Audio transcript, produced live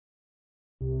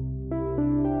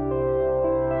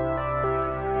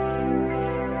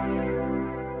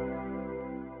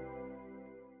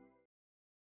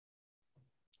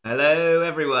Hello,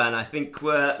 everyone. I think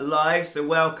we're live, so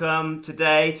welcome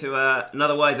today to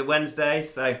another Wiser Wednesday.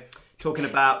 So, talking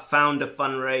about founder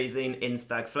fundraising in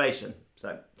stagflation.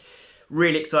 So,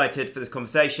 really excited for this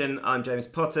conversation. I'm James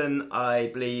Potten. I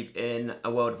believe in a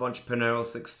world of entrepreneurial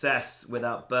success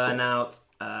without burnout.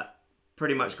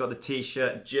 Pretty much got the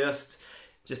t-shirt just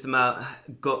about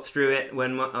got through it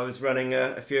when I was running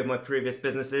a few of my previous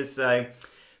businesses. So,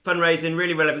 fundraising,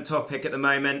 really relevant topic at the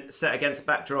moment, set against a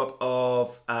backdrop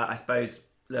of, I suppose,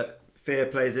 look, fear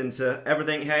plays into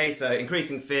everything, hey? So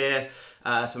increasing fear,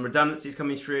 some redundancies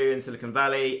coming through in Silicon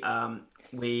Valley.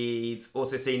 We've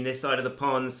also seen this side of the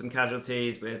pond, some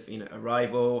casualties with,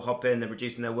 Arrival, Hopin, they're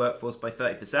reducing their workforce by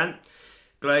 30%.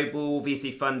 Global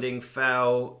VC funding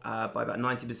fell by about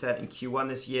 90% in Q1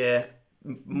 this year,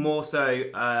 more so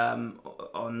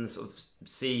on sort of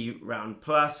C round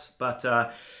plus,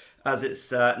 but as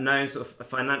it's known, sort of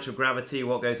financial gravity,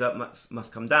 what goes up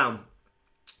must come down.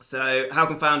 So how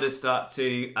can founders start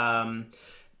to,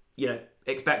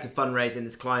 expect to fundraise in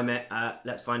this climate?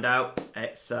 Let's find out.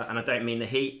 It's and I don't mean the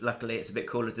heat. Luckily, it's a bit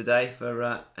cooler today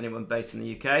for anyone based in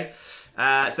the UK.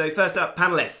 So first up,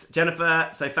 panelists. Jennifer,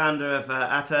 so founder of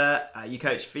aata, you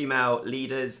coach female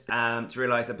leaders to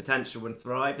realise their potential and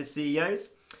thrive as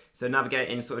CEOs. So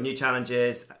navigating sort of new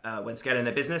challenges when scaling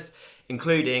their business,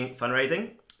 including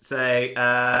fundraising. So,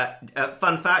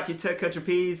 fun fact, you took a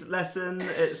trapeze lesson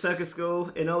at circus school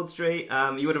in Old Street.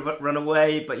 You would have run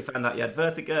away, but you found out you had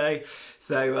vertigo.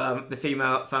 So, the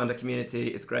female founder community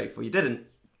is grateful you didn't.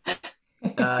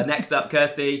 Next up,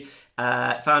 Kirsty,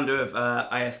 founder of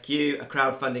ISQ, a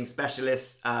crowdfunding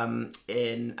specialist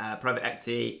in private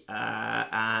equity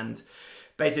and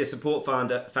basically a support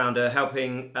founder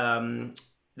helping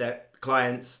their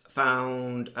clients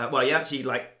found, you actually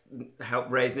helped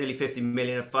raise nearly 50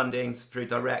 million of fundings through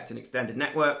direct and extended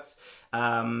networks.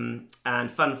 And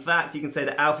fun fact, you can say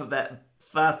the alphabet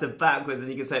faster backwards than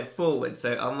you can say it forward.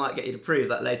 So I might get you to prove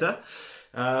that later.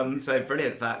 So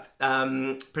brilliant fact.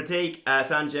 Prateek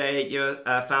Sanjay, you're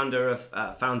founder of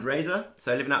Foundraisr.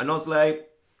 So living out in Oslo.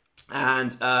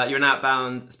 And you're an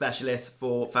outbound specialist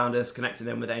for founders, connecting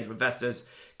them with angel investors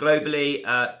globally.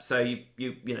 So you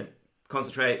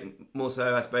concentrate more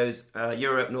so, I suppose,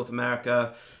 Europe, North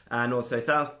America, and also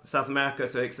South America.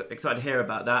 So excited to hear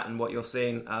about that and what you're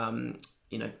seeing,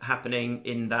 happening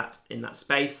in that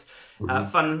space. Mm-hmm.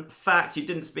 Fun fact: you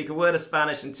didn't speak a word of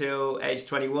Spanish until age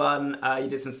 21. You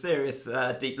did some serious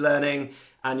deep learning,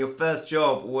 and your first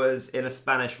job was in a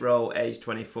Spanish role, age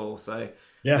 24. So,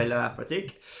 hola,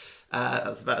 Prateek.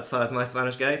 That's about as far as my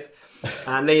Spanish goes.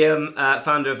 And Liam,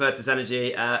 founder of Virtus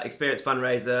Energy, experienced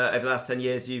fundraiser. Over the last 10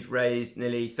 years, you've raised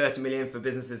nearly 30 million for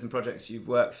businesses and projects you've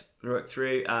worked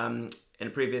through. In a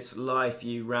previous life,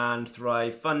 you ran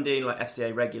Thrive Funding, like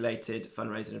FCA regulated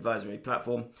fundraising advisory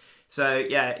platform. So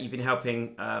yeah, you've been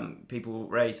helping people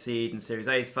raise seed and Series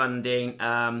A's funding.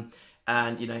 And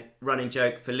running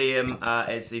joke for Liam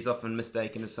is he's often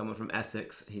mistaken as someone from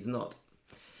Essex. He's not.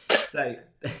 So,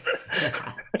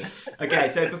 okay.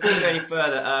 So before we go any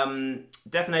further,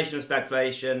 definition of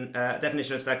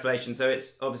stagflation. So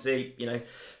it's obviously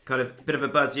kind of a bit of a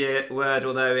buzzword,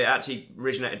 although it actually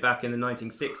originated back in the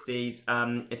 1960s.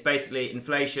 It's basically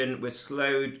inflation with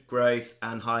slowed growth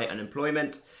and high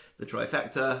unemployment, the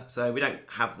trifecta. So we don't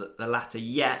have the latter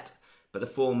yet, but the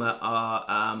former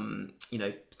are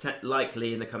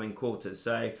likely in the coming quarters.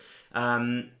 So.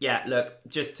 Look,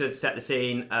 just to set the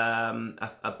scene,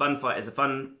 a bun fight is a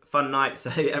fun night, so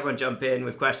everyone jump in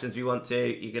with questions you want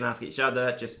to. You can ask each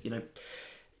other, just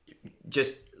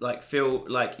feel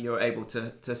like you're able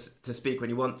to speak when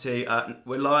you want to.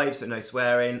 We're live, so no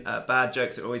swearing. Bad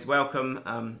jokes are always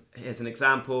welcome. Here's an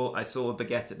example. I saw a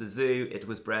baguette at the zoo. It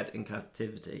was bred in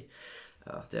captivity.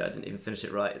 Oh dear, I didn't even finish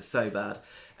it right. It's so bad.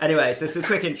 Anyway, so some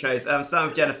quick intros. Starting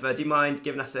with Jennifer, do you mind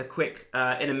giving us a quick,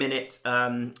 in a minute,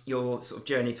 your sort of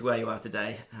journey to where you are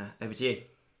today? Over to you.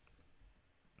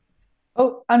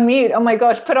 Oh, unmute. Oh my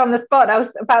gosh, put on the spot. I was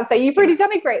about to say, you've already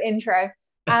done a great intro.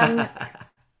 In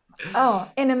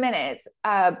a minute.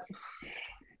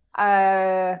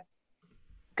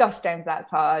 Gosh, James,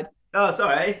 that's hard. Oh,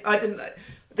 sorry. I didn't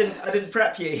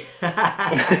prep you.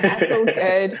 That's all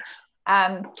good.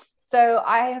 So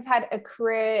I have had a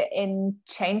career in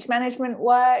change management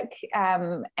work,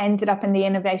 ended up in the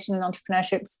innovation and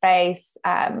entrepreneurship space,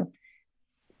 and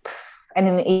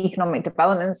in the economic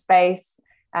development space.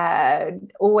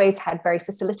 Always had very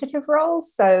facilitative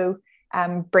roles. So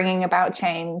bringing about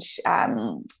change,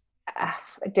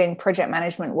 doing project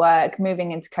management work,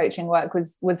 moving into coaching work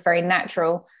was very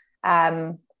natural.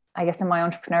 I guess in my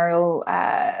entrepreneurial,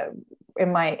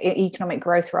 in my economic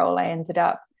growth role, I ended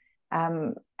up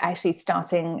actually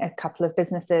starting a couple of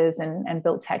businesses and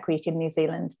built Tech Week in New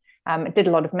Zealand. Did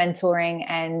a lot of mentoring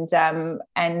and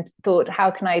thought,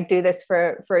 how can I do this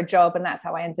for a job? And that's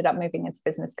how I ended up moving into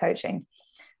business coaching.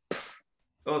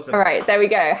 Awesome. All right, there we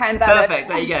go. Hand that Perfect.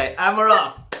 There you go. And we're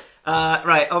off.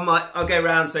 Right, I'll go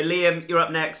round. So Liam, you're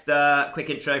up next. Quick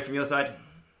intro from your side.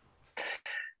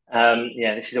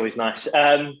 Yeah, this is always nice.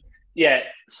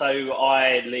 So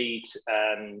I lead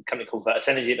a company called Virtus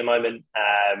Energy at the moment.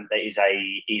 That is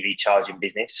a EV charging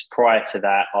business. Prior to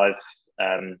that, I've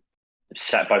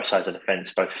sat both sides of the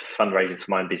fence, both fundraising for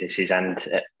my own businesses and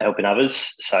helping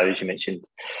others. So as you mentioned,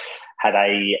 had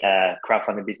a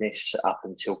crowdfunding business up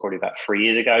until probably about 3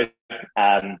 years ago.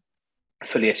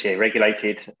 Fully FCA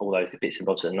regulated, all those bits and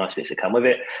bobs and nice bits that come with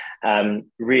it.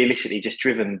 Realistically, just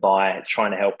driven by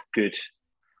trying to help good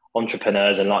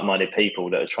entrepreneurs and like-minded people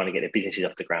that are trying to get their businesses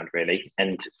off the ground, really,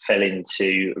 and fell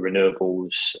into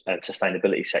renewables and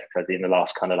sustainability sector in the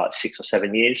last kind of like 6 or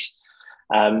 7 years.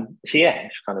 So yeah,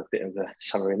 it's kind of a bit of a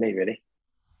summary of me, really.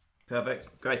 Perfect.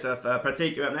 Great stuff.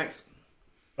 Prateek, you're up next.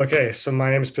 Okay, so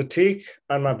my name is Prateek,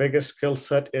 and my biggest skill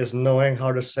set is knowing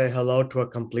how to say hello to a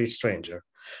complete stranger.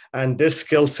 And this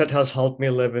skill set has helped me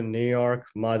live in New York,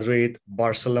 Madrid,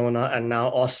 Barcelona, and now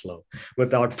Oslo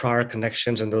without prior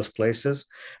connections in those places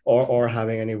or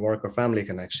having any work or family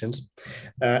connections.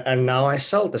 And now I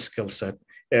sell the skill set,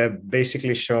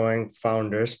 basically showing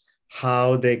founders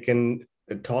how they can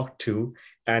talk to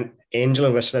an angel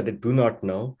investor that they do not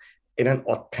know in an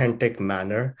authentic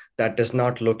manner that does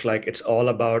not look like it's all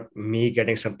about me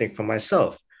getting something for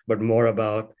myself, but more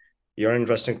about you're an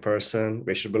interesting person,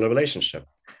 we should build a relationship.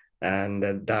 And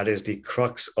that is the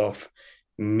crux of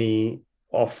me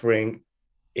offering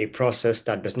a process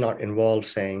that does not involve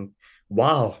saying,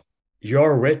 wow,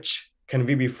 you're rich, can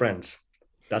we be friends?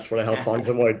 That's what I help founders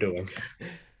avoid doing.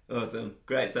 Awesome.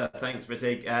 Great stuff. Thanks,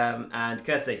 Prateek. And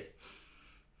Kirsty.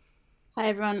 Hi,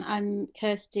 everyone. I'm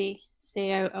Kirsty,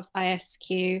 CEO of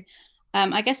ISQ.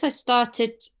 I guess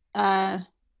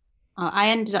I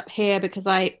ended up here because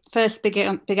I first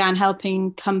began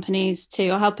helping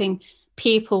helping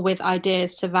people with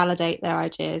ideas to validate their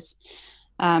ideas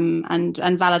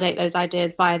and validate those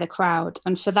ideas via the crowd.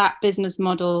 And for that business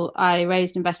model, I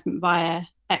raised investment via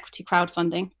equity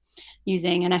crowdfunding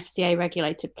using an FCA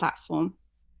regulated platform.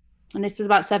 And this was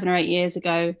about 7 or 8 years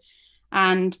ago.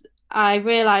 And I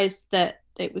realized that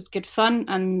it was good fun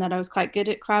and that I was quite good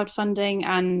at crowdfunding.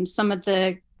 And some of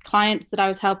the clients that I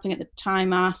was helping at the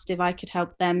time asked if I could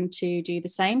help them to do the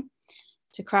same,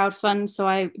 to crowdfund. So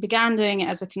I began doing it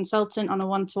as a consultant on a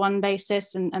one-to-one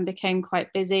basis and became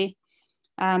quite busy.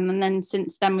 And then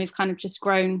since then, we've kind of just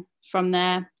grown from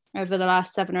there. Over the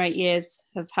last 7 or 8 years,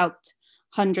 have helped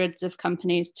hundreds of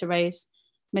companies to raise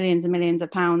millions and millions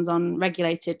of pounds on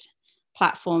regulated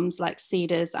platforms like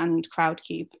Seedrs and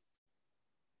Crowdcube.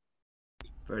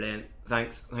 Brilliant.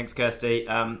 Thanks, Kirsty.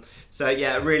 So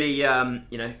yeah, really, a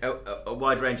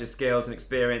wide range of skills and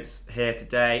experience here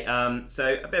today.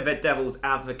 So a bit of a devil's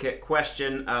advocate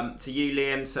question to you,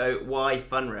 Liam. So why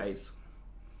fundraise?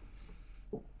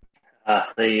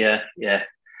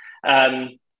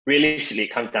 Realistically,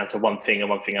 it comes down to one thing and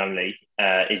one thing only: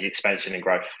 is expansion and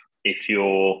growth. If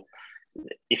you're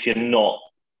not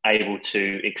able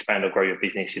to expand or grow your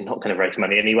business, you're not going to raise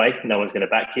money anyway. No one's going to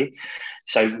back you.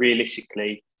 So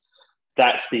realistically,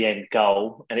 that's the end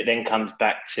goal. And it then comes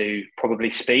back to probably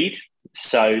speed.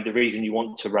 So the reason you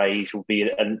want to raise will be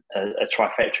a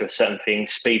trifecta of certain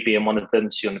things, speed being one of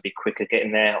them. So you want to be quicker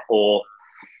getting there, or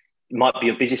it might be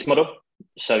your business model.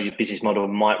 So your business model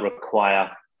might require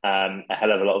a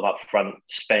hell of a lot of upfront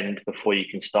spend before you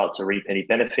can start to reap any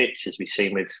benefits, as we've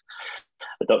seen with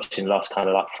adoption last kind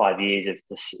of like 5 years of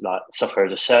this like software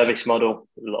as a service model,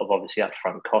 a lot of obviously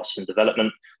upfront costs and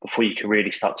development before you can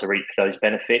really start to reap those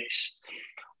benefits.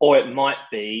 Or it might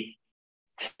be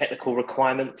technical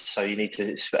requirements. So you need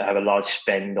to have a large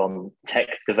spend on tech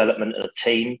development and a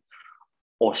team,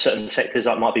 or certain sectors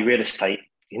that might be real estate.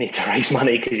 You need to raise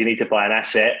money because you need to buy an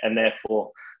asset, and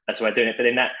therefore that's why I'm doing it. But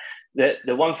in that,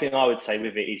 the one thing I would say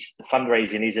with it is the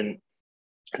fundraising isn't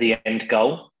the end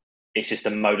goal. It's just a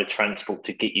mode of transport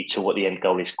to get you to what the end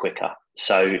goal is quicker.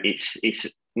 So it's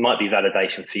might be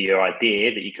validation for your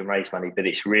idea that you can raise money, but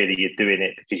it's really you're doing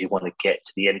it because you want to get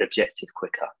to the end objective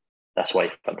quicker. That's why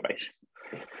you fundraise.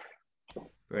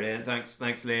 Brilliant. Thanks,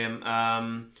 Liam.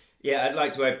 I'd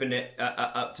like to open it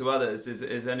up to others.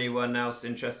 Is anyone else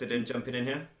interested in jumping in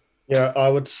here? Yeah, I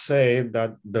would say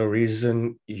that the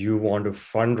reason you want to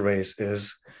fundraise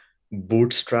is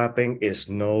bootstrapping is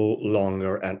no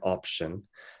longer an option.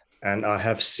 And I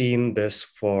have seen this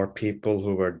for people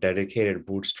who were dedicated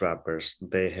bootstrappers.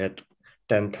 They hit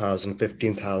 10,000,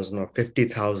 15,000, or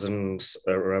 50,000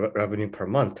 revenue per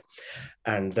month.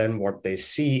 And then what they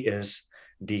see is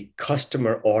the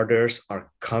customer orders are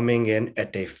coming in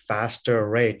at a faster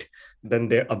rate than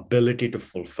their ability to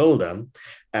fulfill them.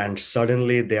 And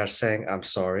suddenly they are saying, I'm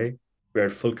sorry, we're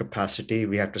at full capacity.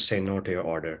 We have to say no to your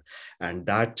order. And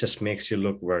that just makes you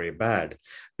look very bad.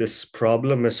 This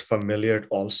problem is familiar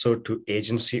also to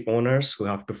agency owners who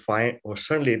have to find, or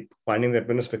certainly finding their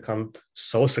business become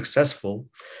so successful,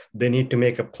 they need to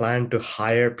make a plan to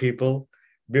hire people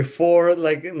before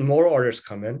like more orders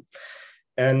come in.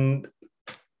 And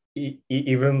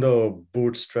even though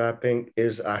bootstrapping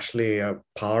is actually a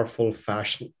powerful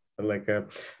fashion, like a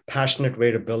passionate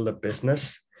way to build a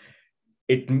business,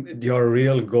 your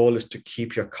real goal is to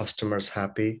keep your customers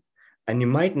happy. And you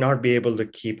might not be able to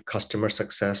keep customer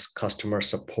success, customer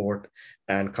support,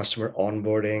 and customer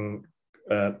onboarding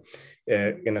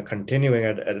continuing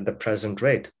at the present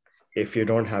rate if you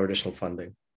don't have additional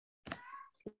funding.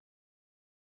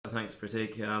 Thanks,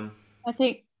 Prateek.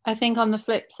 I think on the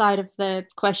flip side of the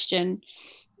question,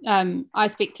 I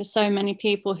speak to so many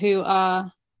people who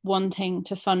are wanting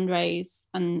to fundraise,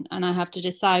 and I have to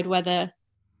decide whether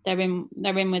they're in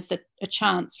with a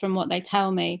chance from what they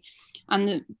tell me.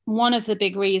 And one of the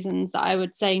big reasons that I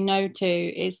would say no to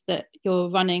is that you're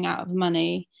running out of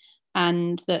money,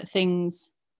 and that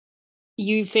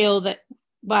you feel that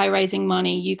by raising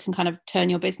money you can kind of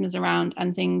turn your business around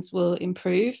and things will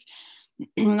improve.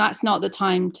 And that's not the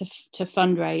time to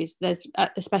fundraise. There's,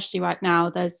 especially right now,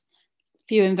 there's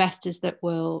few investors that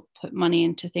will put money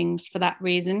into things for that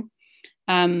reason.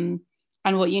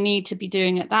 And what you need to be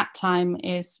doing at that time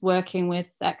is working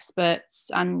with experts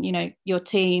and, your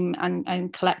team,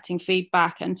 and collecting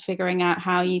feedback and figuring out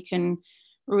how you can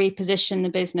reposition the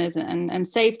business and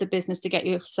save the business to get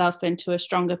yourself into a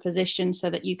stronger position so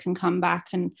that you can come back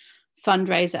and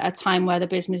fundraise at a time where the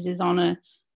business is on a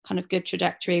kind of good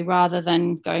trajectory rather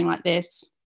than going like this.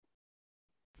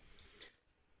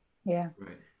 Yeah.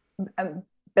 Right.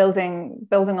 Building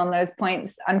on those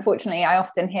points, unfortunately, I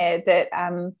often hear that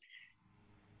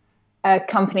a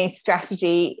company's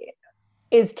strategy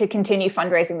is to continue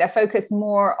fundraising. They're focused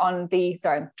more on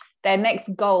their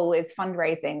next goal is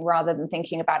fundraising rather than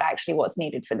thinking about actually what's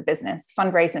needed for the business.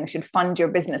 Fundraising should fund your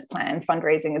business plan.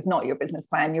 Fundraising is not your business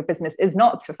plan. Your business is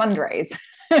not to fundraise.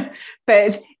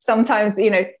 But sometimes,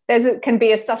 can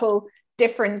be a subtle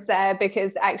difference there,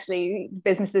 because actually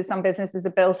some businesses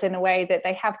are built in a way that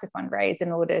they have to fundraise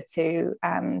in order to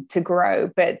grow,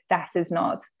 but that is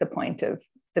not the point of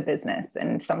the business.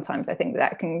 And sometimes I think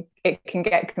that it can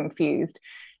get confused.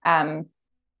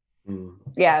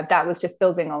 Yeah, that was just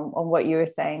building on what you were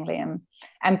saying, Liam.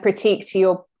 And Prateek,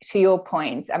 to your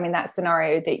point, I mean, that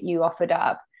scenario that you offered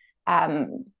up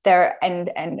there,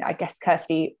 and I guess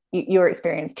Kirsty, your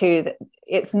experience too, that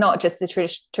it's not just the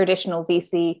traditional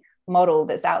VC model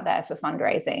that's out there for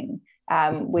fundraising.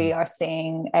 We are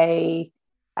seeing a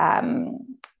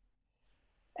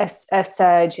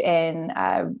surge in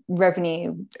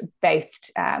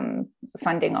revenue-based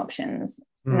funding options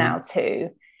now too.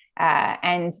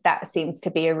 And that seems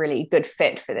to be a really good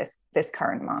fit for this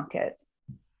current market.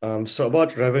 So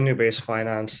about revenue-based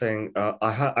financing,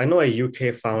 I know a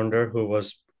UK founder who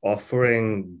was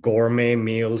offering gourmet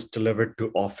meals delivered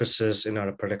to offices in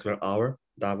a particular hour.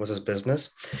 That was his business.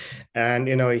 And,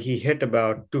 he hit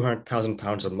about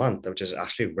 £200,000 a month, which is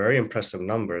actually very impressive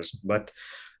numbers. But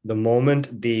the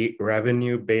moment the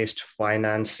revenue-based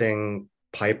financing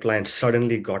pipeline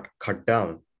suddenly got cut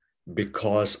down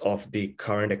because of the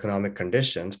current economic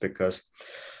conditions, because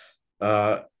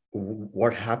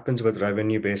what happens with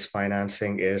revenue-based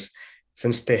financing is,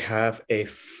 since they have a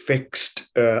fixed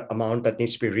amount that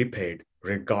needs to be repaid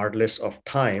regardless of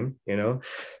time,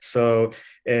 so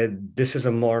this is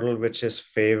a model which is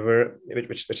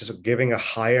which is giving a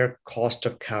higher cost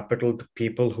of capital to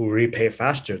people who repay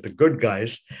faster, the good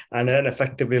guys, and then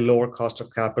effectively lower cost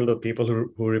of capital to people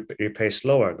who repay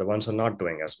slower, the ones who are not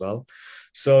doing as well.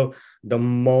 So the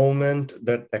moment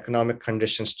that economic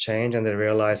conditions change and they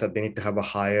realize that they need to have a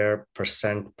higher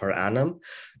percent per annum,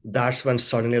 that's when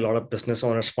suddenly a lot of business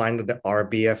owners find that the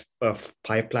RBF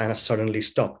pipeline has suddenly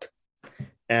stopped.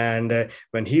 And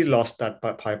when he lost that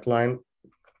pipeline,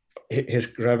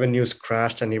 his revenues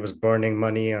crashed and he was burning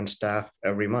money on staff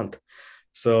every month.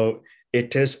 So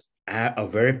it is a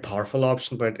very powerful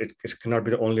option, but it cannot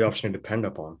be the only option to depend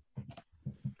upon.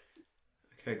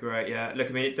 Okay, great. Yeah, look,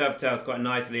 I mean, it dovetails quite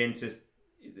nicely into,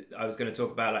 I was going to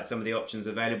talk about like some of the options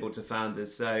available to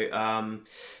founders. So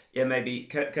yeah, maybe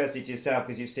Kirsty, to yourself,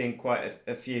 because you've seen quite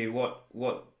a few,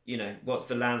 what's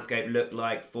the landscape look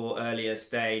like for earlier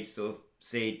stage sort of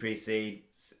seed, pre-seed,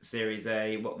 Series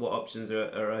A? What options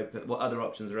are open? What other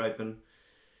options are open?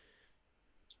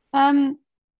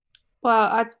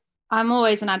 Well, I'm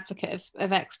always an advocate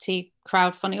of equity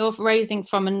crowdfunding or raising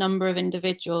from a number of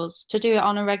individuals. To do it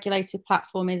on a regulated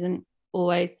platform isn't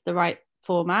always the right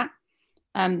format.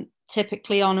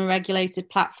 Typically on a regulated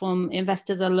platform,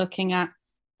 investors are looking at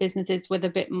businesses with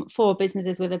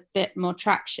a bit more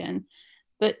traction.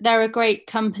 But there are great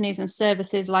companies and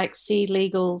services like Seed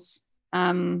Legals. I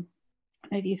don't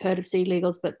know if you've heard of Seed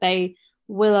Legals, but they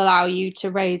will allow you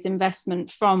to raise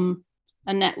investment from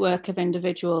a network of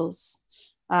individuals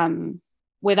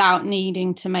without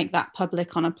needing to make that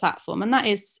public on a platform. And that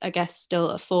is, I guess, still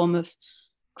a form of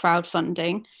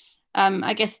crowdfunding.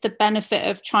 I guess the benefit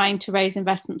of trying to raise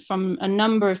investment from a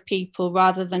number of people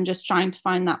rather than just trying to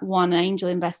find that one angel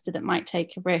investor that might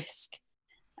take a risk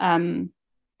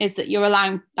is that you're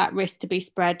allowing that risk to be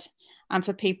spread and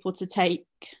for people to take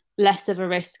less of a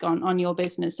risk on your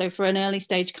business. So for an early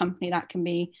stage company, that can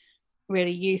be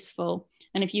really useful.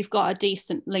 And if you've got a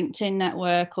decent LinkedIn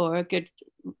network or a good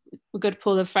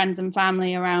pool of friends and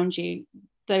family around you,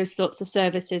 those sorts of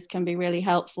services can be really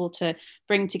helpful to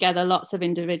bring together lots of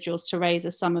individuals to raise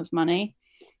a sum of money.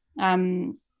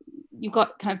 You've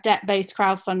got kind of debt-based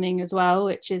crowdfunding as well,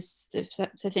 which is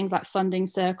so things like Funding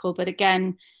Circle. But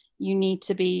again, you need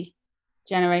to be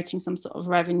generating some sort of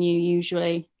revenue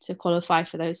usually to qualify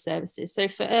for those services. So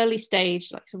for early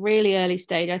stage, like really early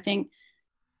stage, I think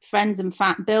friends and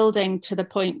building to the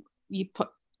point you put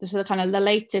to the kind of the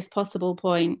latest possible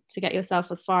point to get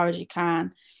yourself as far as you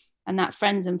can. And that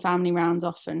friends and family rounds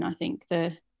often, I think,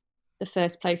 the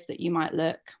first place that you might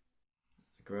look.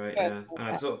 Great, yeah. And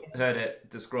I've sort of heard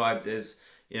it described as,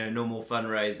 normal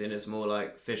fundraising is more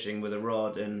like fishing with a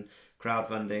rod, and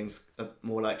crowdfunding's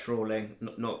more like trawling.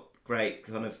 Not great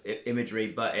kind of imagery,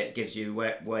 but it gives you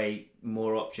way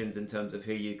more options in terms of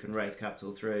who you can raise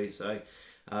capital through. So,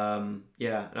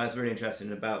 that's really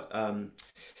interesting about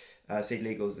Seed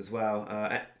Legals as well.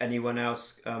 Anyone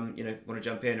else, want to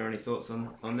jump in or any thoughts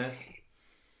on this?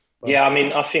 Yeah, I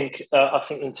mean, I think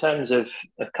in terms of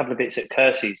a couple of bits that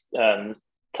Kirsty's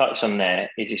touched on there,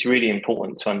 is it's really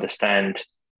important to understand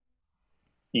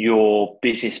your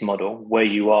business model, where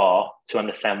you are, to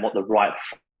understand what the right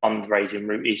fundraising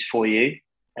route is for you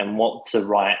and what's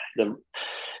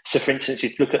so for instance,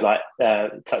 if you look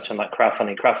at touch on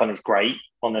crowdfunding. Crowdfunding is great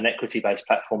on an equity-based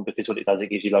platform because what it does, it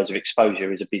gives you loads of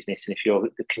exposure as a business. And if you're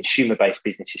the consumer-based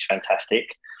business, is fantastic,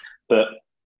 but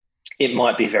it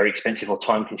might be very expensive or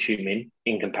time-consuming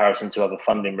in comparison to other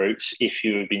funding routes. If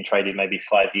you've been trading maybe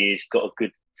 5 years, got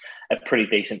a pretty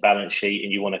decent balance sheet,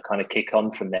 and you want to kind of kick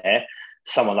on from there,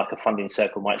 someone like a Funding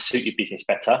Circle might suit your business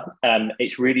better.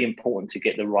 It's really important to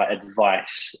get the right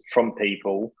advice from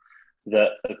people that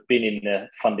have been in the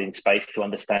funding space to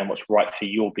understand what's right for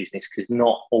your business, because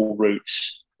not all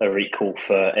routes are equal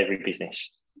for every business.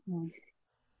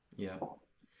 Yeah.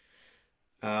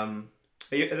 Are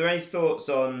there any thoughts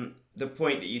on the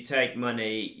point that you take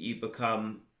money, you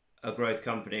become a growth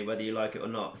company, whether you like it or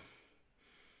not?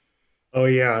 Oh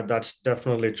yeah, that's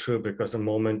definitely true, because the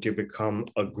moment you become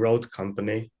a growth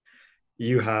company,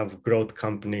 you have growth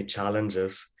company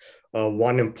challenges.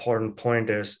 One important point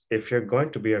is, if you're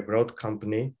going to be a growth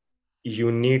company,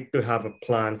 you need to have a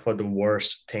plan for the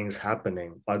worst things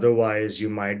happening. Otherwise, you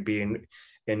might be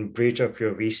in breach of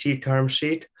your VC term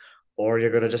sheet, or you're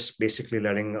going to just basically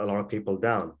letting a lot of people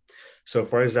down. So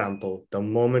for example, the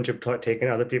moment you've taken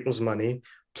other people's money,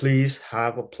 please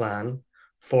have a plan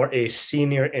for a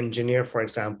senior engineer, for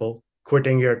example,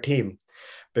 quitting your team,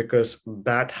 because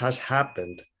that has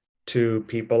happened to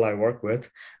people I work with.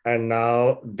 And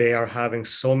now they are having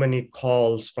so many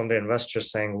calls from the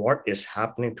investors saying, what is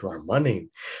happening to our money?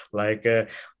 Like,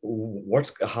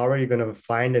 how are you going to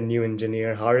find a new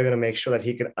engineer? How are you going to make sure that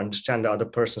he can understand the other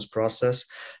person's process?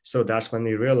 So that's when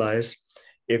you realize,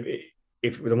 if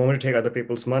the moment you take other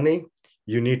people's money,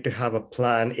 you need to have a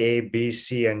plan A, B,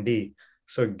 C, and D.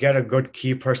 So get a good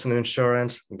key person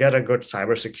insurance, get a good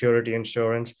cybersecurity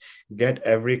insurance, get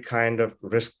every kind of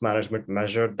risk management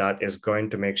measure that is going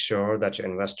to make sure that your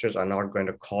investors are not going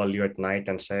to call you at night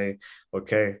and say,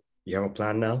 okay, you have a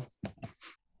plan now?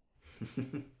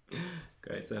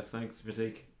 Great stuff. Thanks,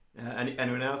 Prateek.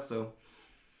 Anyone else? Or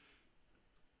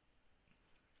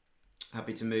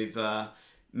happy to move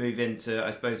into,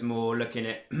 I suppose, more looking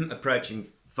at approaching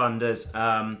funders.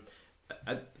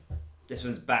 This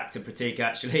one's back to Prateek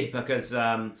actually, because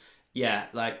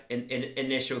like in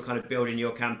initial kind of building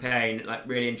your campaign, like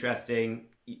really interesting.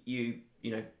 You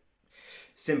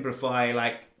simplify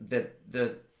like the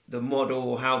the model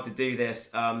or how to do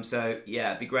this. So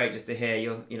yeah, it'd be great just to hear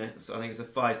your, so I think it's a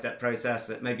 5-step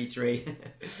process, maybe 3.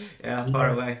 Yeah, far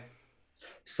away.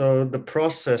 So the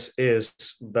process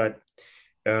is that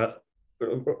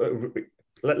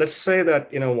let's say that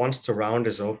once the round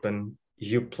is open,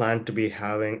 you plan to be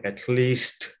having at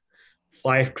least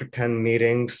 5 to 10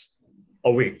 meetings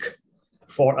a week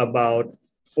for about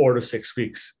 4 to 6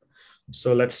 weeks.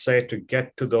 So let's say to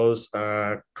get to those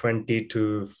 20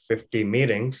 to 50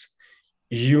 meetings,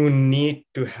 you need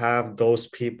to have those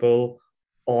people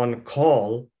on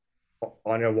call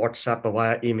on your WhatsApp or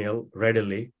via email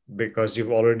readily, because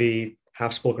you've already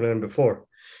have spoken to them before.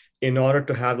 In order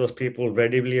to have those people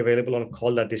readily available on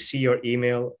call, that they see your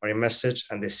email or your message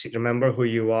and they remember who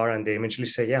you are, and they eventually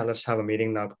say, yeah, let's have a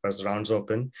meeting now because the round's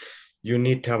open, you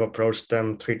need to have approached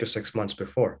them 3 to 6 months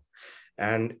before.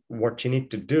 And what you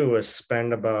need to do is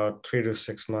spend about 3 to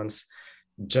 6 months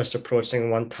just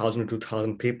approaching 1,000 to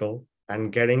 2,000 people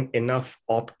and getting enough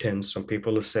opt-ins from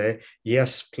people to say,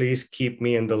 yes, please keep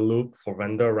me in the loop for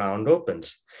when the round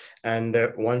opens. And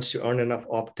once you earn enough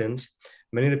opt-ins,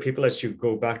 many of the people that you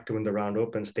go back to when the round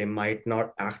opens, they might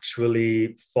not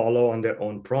actually follow on their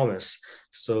own promise.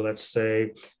 So let's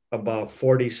say about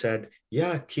 40 said,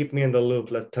 yeah, keep me in the loop.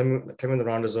 Tell me when the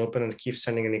round is open and keep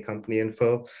sending any company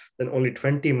info. Then only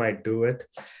 20 might do it.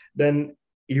 Then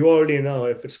you already know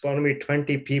if it's going to be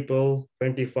 20 people,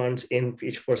 20 funds in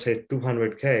each for say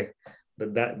 200K,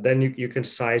 then you can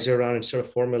size your round instead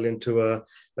of 4 million to a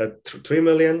 3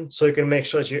 million. So you can make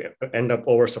sure that you end up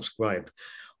oversubscribed.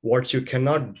 What you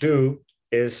cannot do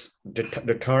is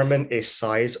determine a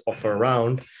size of a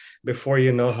round before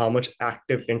you know how much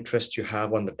active interest you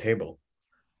have on the table,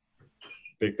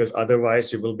 because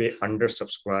otherwise you will be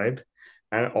undersubscribed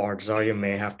and odds are you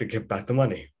may have to give back the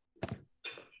money.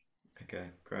 Okay,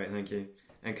 great, thank you.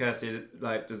 And Kirsty,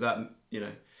 does that,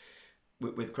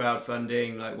 with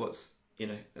crowdfunding,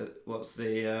 what's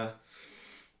the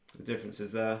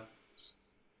differences there?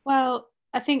 Well,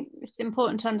 I think it's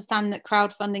important to understand that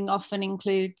crowdfunding often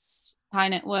includes high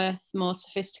net worth, more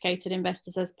sophisticated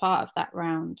investors as part of that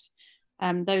round.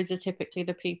 Those are typically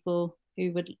the people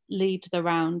who would lead the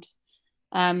round.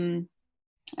 And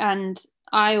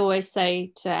I always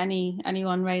say to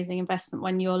anyone raising investment,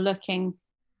 when you're looking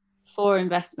for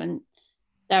investment,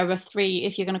 there are 3,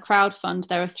 if you're going to crowdfund,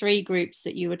 there are 3 groups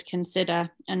that you would consider.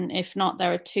 And if not,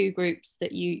 there are 2 groups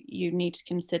that you need to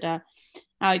consider.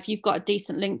 Now, if you've got a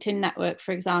decent LinkedIn network,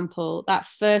 for example, that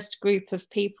first group of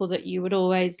people that you would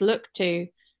always look to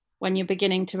when you're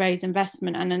beginning to raise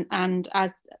investment, and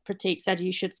as Prateek said,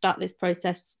 you should start this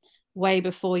process way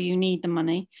before you need the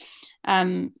money.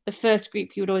 The first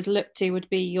group you would always look to would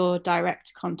be your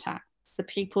direct contact, the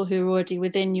people who are already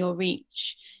within your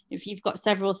reach. If you've got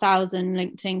several thousand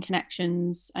LinkedIn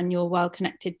connections and you're well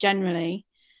connected generally,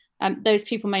 those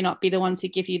people may not be the ones who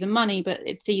give you the money, but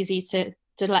it's easy to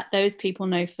let those people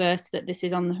know first that this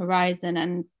is on the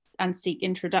horizon and seek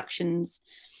introductions.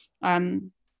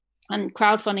 And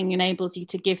crowdfunding enables you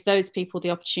to give those people the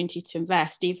opportunity to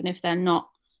invest, even if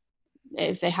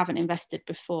they haven't invested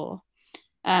before.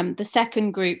 The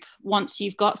second group, once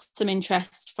you've got some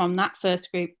interest from that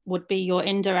first group, would be your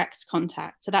indirect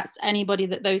contact. So that's anybody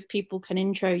that those people can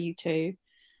intro you to,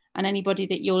 and anybody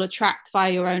that you'll attract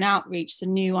via your own outreach, so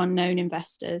new unknown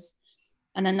investors.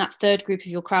 And then that third group of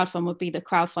your crowdfund would be the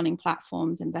crowdfunding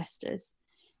platforms investors.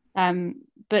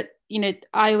 But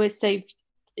I always say,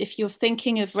 if you're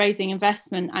thinking of raising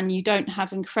investment and you don't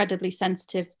have incredibly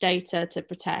sensitive data to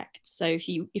protect, so if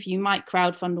you might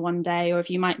crowdfund one day, or if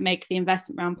you might make the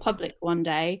investment round public one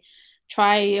day,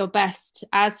 try your best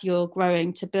as you're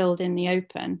growing to build in the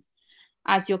open,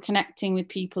 as you're connecting with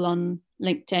people on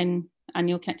LinkedIn and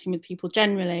you're connecting with people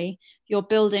generally, you're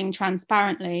building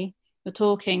transparently, you're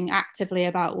talking actively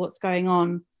about what's going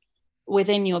on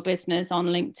within your business on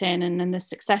LinkedIn and then the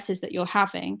successes that you're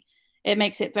having. It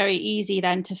makes it very easy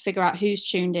then to figure out who's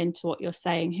tuned into what you're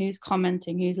saying, who's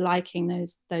commenting, who's liking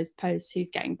those posts,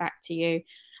 who's getting back to you.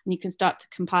 And you can start to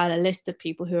compile a list of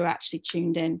people who are actually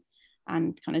tuned in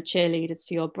and kind of cheerleaders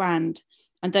for your brand.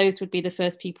 And those would be the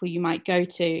first people you might go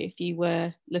to if you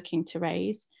were looking to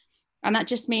raise. And that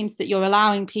just means that you're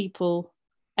allowing people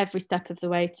every step of the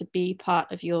way to be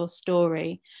part of your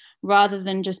story, rather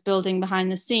than just building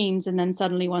behind the scenes and then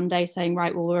suddenly one day saying,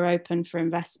 right, well, we're open for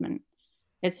investment.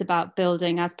 It's about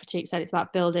building, as Prateek said, it's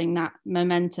about building that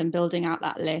momentum, building out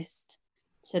that list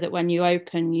so that when you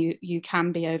open, you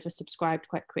can be oversubscribed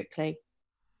quite quickly.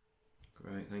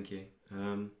 Great, thank you.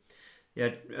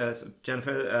 So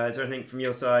Jennifer, is there anything from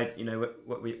your side,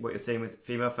 what you're seeing with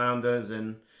female founders,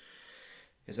 and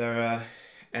is there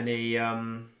any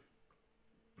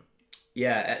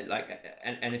yeah, like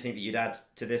anything that you'd add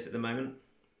to this at the moment?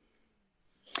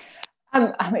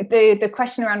 I mean, the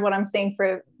question around what I'm seeing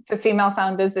for female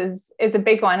founders is a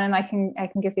big one, and I can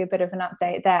give you a bit of an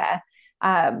update there.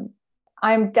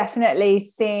 I'm definitely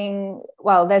seeing,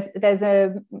 well, there's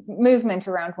a movement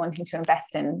around wanting to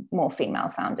invest in more female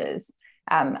founders,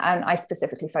 and I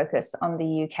specifically focus on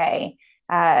the UK.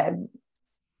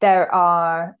 There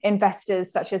are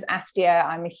investors such as Astia.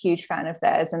 I'm a huge fan of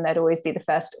theirs, and they'd always be the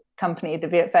first company,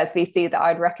 the first VC that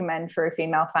I'd recommend for a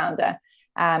female founder.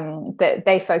 That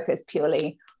they focus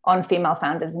purely on female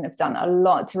founders and have done a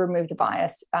lot to remove the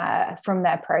bias from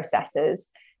their processes,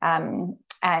 and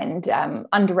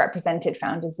underrepresented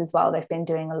founders as well. They've been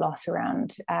doing a lot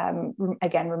around,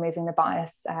 again, removing the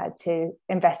bias to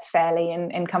invest fairly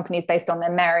in companies based on their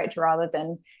merit rather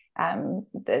than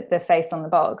the face on the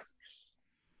box.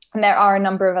 And there are a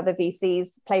number of other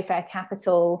VCs, Playfair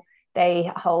Capital.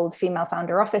 They hold female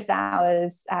founder office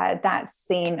hours. That's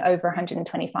seen over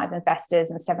 125 investors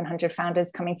and 700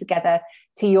 founders coming together.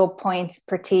 To your point,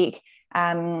 Prateek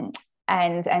and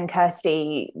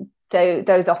Kirsty,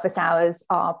 those office hours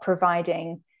are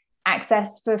providing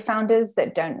access for founders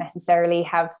that don't necessarily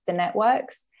have the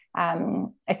networks,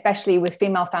 especially with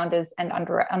female founders and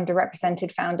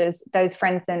underrepresented founders. Those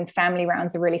friends and family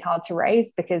rounds are really hard to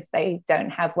raise because they don't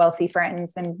have wealthy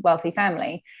friends and wealthy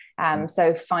family.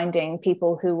 So finding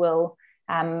people who will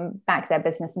back their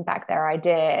business and back their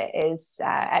idea is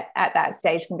at that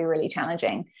stage can be really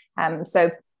challenging.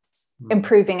 So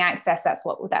improving access, that's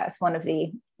one of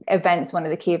the events, one of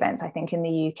the key events, I think, in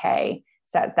the UK.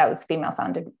 So that was female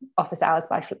founded office hours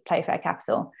by Playfair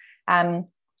Capital.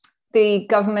 The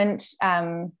government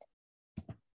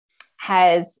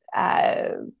has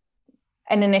an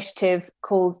initiative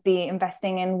called the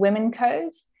Investing in Women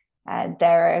Code.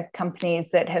 There are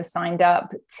companies that have signed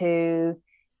up to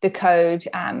the code.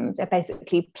 They're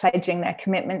basically pledging their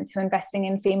commitment to investing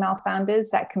in female founders.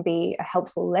 That can be a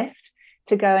helpful list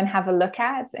to go and have a look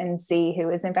at and see who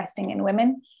is investing in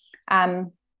women.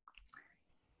 And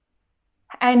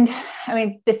I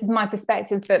mean, this is my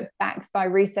perspective, but backed by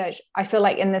research, I feel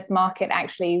like in this market,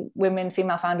 actually,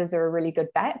 female founders are a really good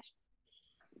bet.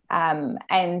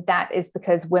 And that is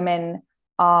because women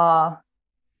are,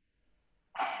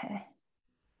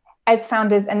 as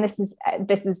founders, and this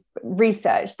is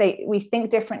research, we think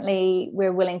differently.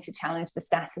 We're willing to challenge the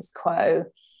status quo.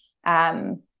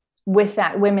 With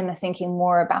that, women are thinking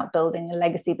more about building a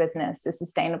legacy business, a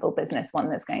sustainable business, one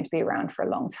that's going to be around for a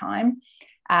long time.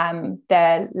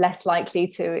 They're less likely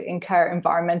to incur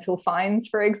environmental fines,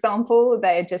 for example.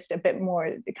 They're just a bit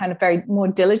more more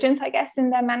diligent, I guess, in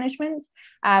their management.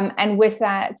 And with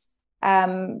that,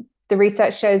 the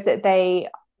research shows that they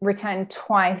return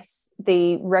twice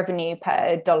the revenue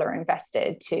per dollar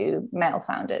invested to male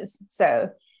founders.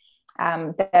 So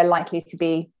they're likely to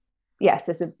be, yes,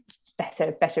 there's a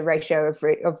better ratio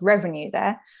of revenue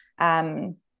there.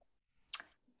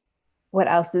 What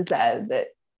else is there?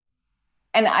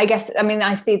 And I guess, I mean,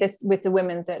 I see this with the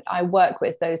women that I work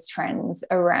with, those trends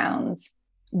around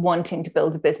wanting to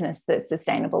build a business that's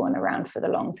sustainable and around for the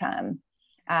long term,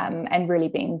 and really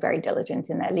being very diligent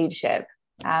in their leadership,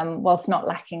 whilst not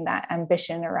lacking that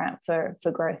ambition around for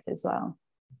growth as well.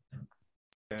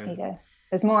 There you go.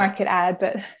 There's more I could add,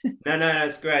 but no,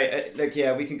 that's great. Look,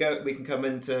 yeah, we can come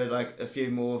into like a few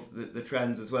more of the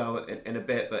trends as well in a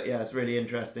bit, but yeah, it's really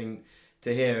interesting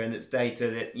to hear, and it's data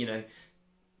that, you know,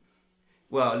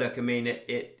 well, look, I mean,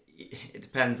 it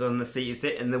depends on the seat you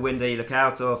sit in, the window you look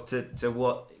out of, to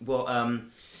what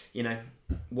you know,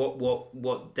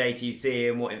 what data you see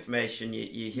and what information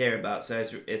you hear about. So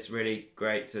it's really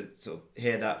great to sort of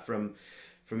hear that from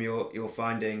your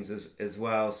findings as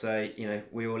well. So, you know,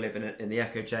 we all live in the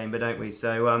echo chamber, don't we?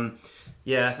 So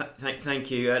yeah, thank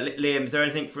you, Liam. Is there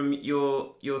anything from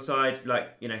your side, like,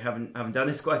 you know, having done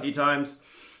this quite a few times?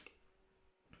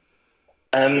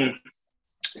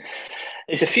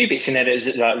 There's a few bits in there that is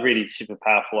like really super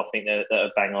powerful. I think that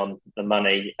are bang on the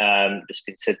money. That's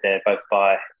been said there both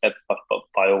by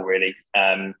all really.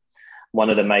 One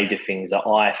of the major things that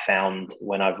I found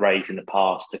when I've raised in the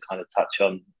past, to kind of touch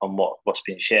on what's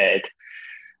been shared,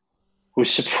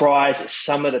 was surprised at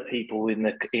some of the people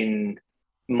in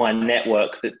my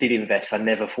network that did invest. I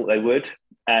never thought they would,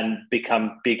 and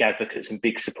become big advocates and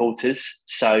big supporters.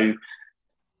 So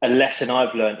a lesson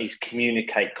I've learned is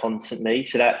communicate constantly.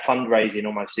 So that fundraising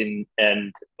almost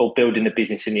or building a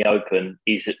business in the open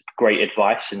is great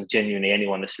advice, and genuinely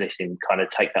anyone that's listening kind of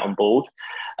take that on board.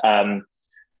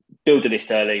 Build a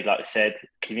list early, like I said,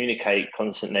 communicate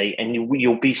constantly, and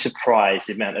you'll be surprised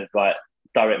the amount of like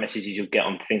direct messages you'll get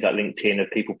on things like LinkedIn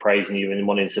of people praising you and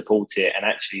wanting to support it. And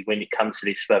actually, when it comes to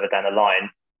this further down the line,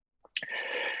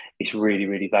 it's really,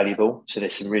 really valuable. So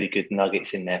there's some really good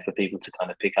nuggets in there for people to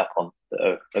kind of pick up on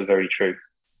that are very true.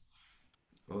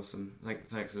 Awesome.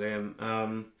 Thanks,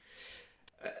 Liam.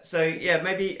 So yeah,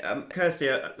 maybe Kirsty,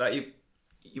 like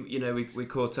we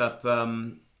caught up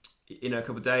a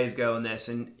couple of days ago on this,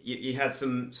 and you had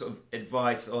some sort of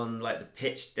advice on like the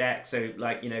pitch deck. So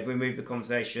like, if we move the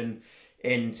conversation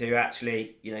into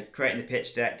actually, creating the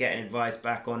pitch deck, getting advice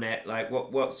back on it, like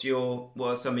what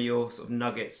are some of your sort of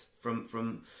nuggets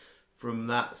from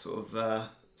that sort of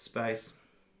space?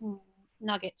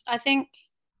 Nuggets. I think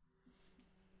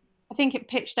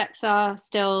pitch decks are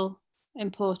still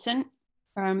important.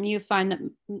 You find that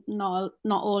not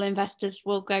all investors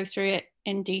will go through it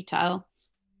in detail,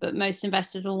 but most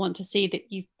investors will want to see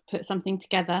that you've put something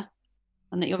together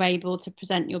and that you're able to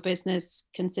present your business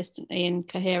consistently and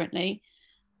coherently.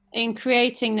 In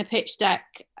creating the pitch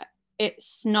deck,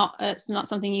 it's not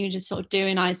something you just sort of do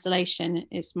in isolation.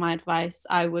 It's my advice.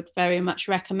 I would very much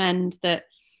recommend that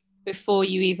before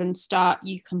you even start,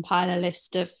 you compile a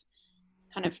list of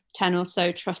kind of 10 or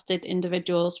so trusted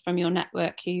individuals from your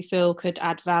network who you feel could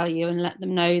add value, and let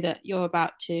them know that you're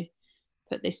about to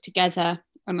put this together,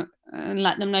 and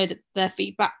let them know that their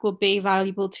feedback will be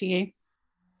valuable to you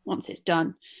once it's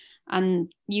done.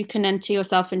 And you can enter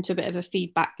yourself into a bit of a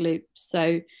feedback loop.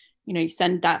 So, you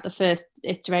send out the first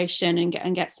iteration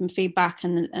and get some feedback,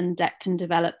 and deck can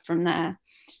develop from there.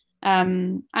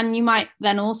 And you might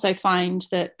then also find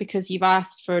that because you've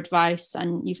asked for advice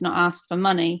and you've not asked for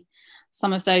money,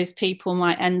 some of those people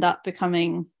might end up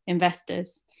becoming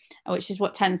investors, which is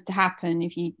what tends to happen.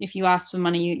 If you ask for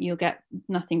money, you'll get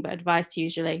nothing but advice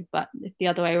usually, but if the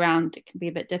other way around, it can be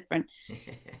a bit different.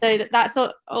 So that's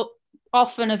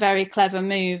often a very clever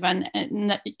move, and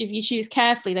if you choose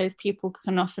carefully, those people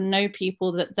can often know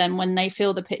people that then, when they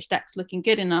feel the pitch deck's looking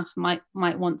good enough, might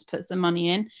want to put some money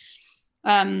in.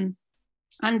 And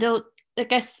I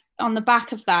guess on the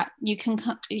back of that,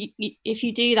 if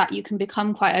you do that, you can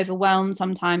become quite overwhelmed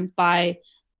sometimes by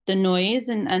the noise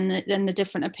and the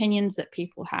different opinions that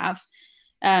people have.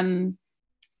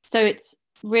 So it's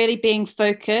really being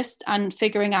focused and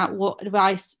figuring out what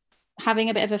advice, having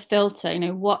a bit of a filter,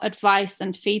 what advice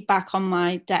and feedback on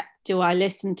my deck do I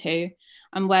listen to,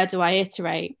 and where do I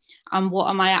iterate, and what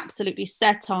am I absolutely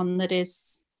set on that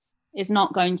is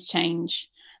not going to change.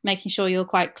 Making sure you're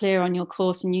quite clear on your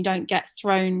course and you don't get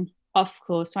thrown off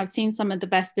course. So I've seen some of the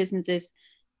best businesses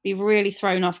be really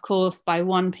thrown off course by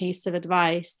one piece of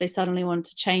advice. They suddenly want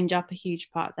to change up a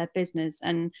huge part of their business,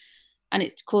 and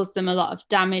it's caused them a lot of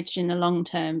damage in the long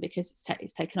term, because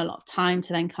it's taken a lot of time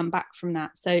to then come back from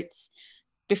that. So it's,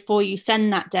 before you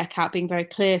send that deck out, being very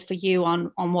clear for you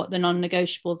on what the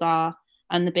non-negotiables are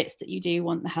and the bits that you do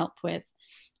want the help with.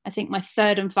 I think my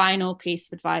third and final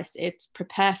piece of advice is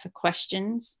prepare for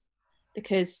questions,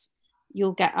 because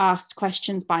you'll get asked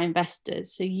questions by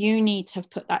investors. So you need to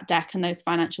have put that deck and those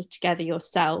financials together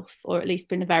yourself, or at least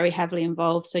been very heavily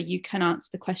involved, so you can answer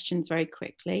the questions very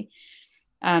quickly.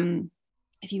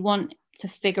 If you want to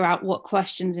figure out what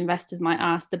questions investors might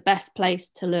ask, the best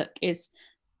place to look is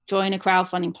join a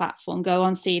crowdfunding platform, go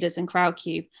on Seedrs and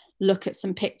Crowdcube, look at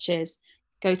some pitches,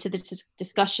 go to the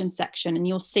discussion section, and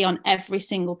you'll see on every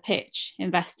single pitch,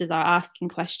 investors are asking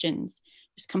questions.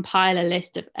 Just compile a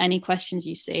list of any questions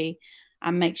you see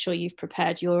and make sure you've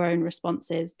prepared your own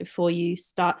responses before you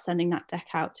start sending that deck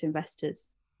out to investors.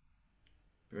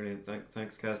 Brilliant.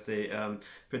 Thanks, Kirsty.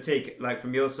 Prateek, like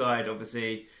from your side,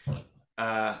 obviously,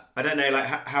 I don't know like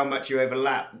how much you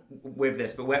overlap with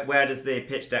this, but where does the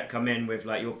pitch deck come in with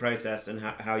like your process and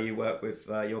how you work with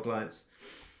your clients?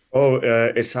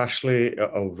 It's actually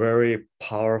a very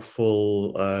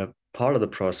powerful part of the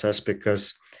process,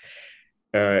 because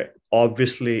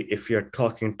obviously, if you're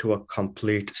talking to a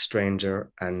complete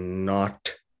stranger and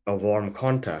not a warm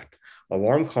contact,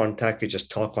 you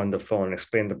just talk on the phone,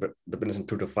 explain the business in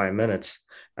 2 to 5 minutes,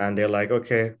 and they're like,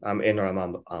 okay, I'm in or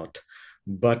I'm out.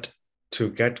 But to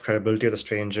get credibility of the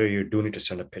stranger, you do need to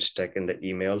send a pitch deck in the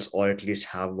emails, or at least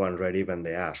have one ready when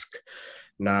they ask.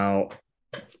 Now,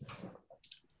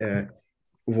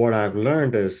 what I've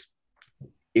learned is,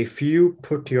 if you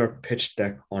put your pitch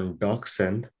deck on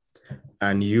DocSend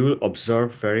and you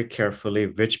observe very carefully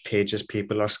which pages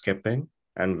people are skipping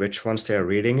and which ones they are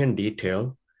reading in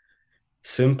detail,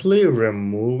 simply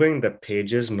removing the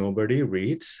pages nobody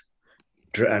reads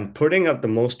and putting up the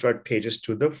most read pages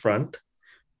to the front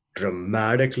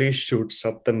dramatically shoots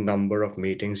up the number of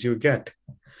meetings you get.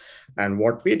 And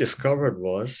what we discovered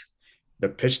was, The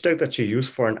pitch deck that you use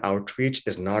for an outreach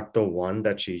is not the one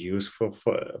that you use for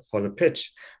the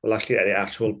pitch. Well, actually, the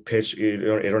actual pitch, you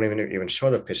don't even show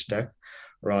the pitch deck.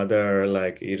 Rather,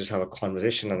 like you just have a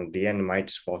conversation, and at the end, you might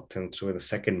just walk them through in the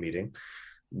second meeting.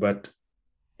 But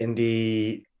in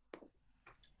the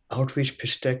outreach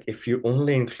pitch deck, if you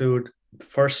only include the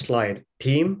first slide,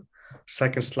 team,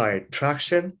 second slide,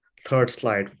 traction, third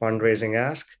slide, fundraising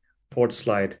ask, fourth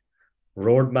slide,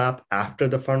 roadmap after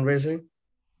the fundraising,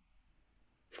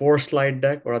 4-slide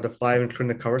deck, or other 5, including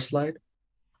the cover slide,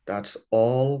 that's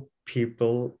all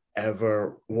people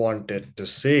ever wanted to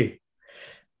see.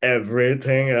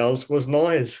 Everything else was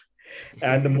noise.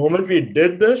 And the moment we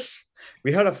did this,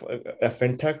 we had a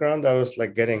fintech round that was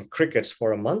like getting crickets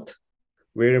for a month.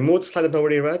 We removed the slide that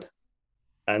nobody read,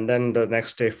 and then the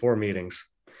next day, 4 meetings.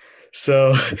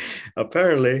 So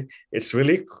apparently, it's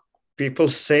really, people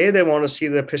say they want to see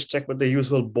the pitch deck with the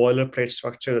usual boilerplate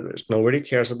structure. Nobody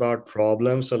cares about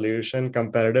problem, solution,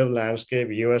 competitive landscape,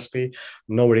 USP.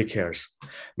 Nobody cares.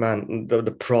 Man,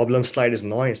 the problem slide is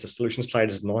noise. The solution slide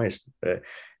is noise.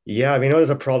 Yeah, we know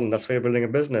there's a problem. That's why you're building a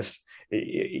business.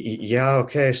 Yeah,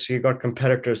 okay, so you got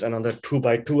competitors, and on the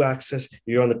 2x2 axis,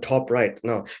 you're on the top right.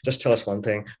 No, just tell us one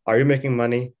thing. Are you making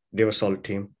money? Do you have a solid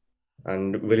team?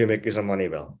 And will you make you some money?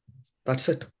 Well, that's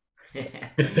it.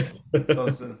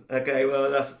 Awesome. Okay,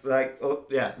 well, that's like, oh,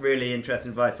 yeah, really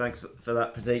interesting advice. Thanks for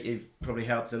that, Prateek. You've probably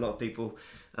helped a lot of people,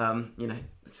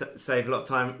 save a lot of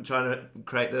time trying to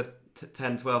create the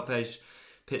 10, 12 page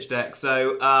pitch deck.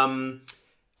 So,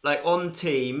 like on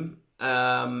team,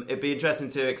 it'd be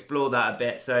interesting to explore that a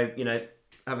bit. So,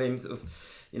 having sort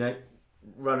of,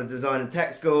 run a design and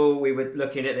tech school, we were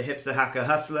looking at the hipster hacker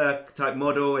hustler type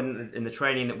model in the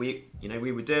training that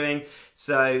we were doing.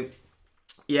 So,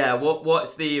 yeah,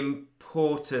 what's the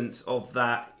importance of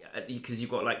that? Because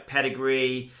you've got like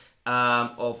pedigree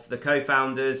of the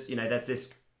co-founders. There's this,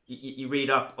 you read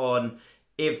up on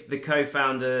if the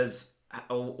co-founders,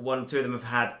 or 1 or 2 of them, have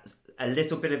had a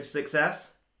little bit of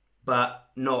success, but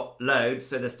not loads,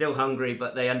 so they're still hungry,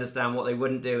 but they understand what they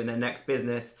wouldn't do in their next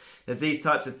business. There's these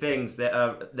types of things that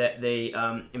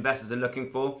the investors are looking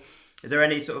for. Is there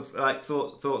any sort of like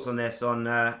thoughts on this,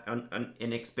 on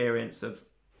in experience of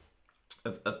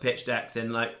pitch decks,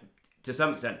 and like to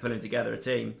some extent pulling together a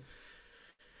team?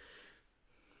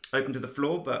 Open to the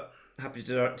floor, but happy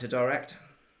to direct.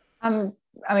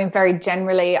 Very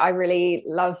generally, I really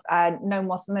love Noam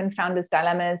Wasserman, Founders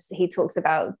Dilemmas. He talks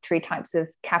about 3 types of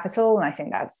capital, and I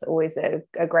think that's always a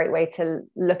great way to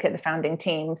look at the founding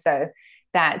team. So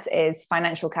that is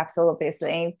financial capital,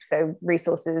 obviously, so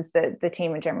resources that the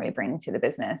team are generally bringing to the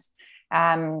business.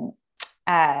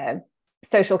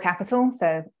 Social capital,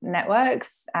 so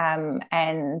networks,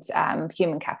 and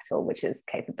human capital, which is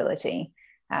capability.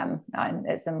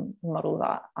 It's a model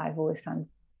that I've always found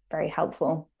very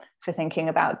helpful for thinking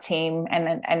about team,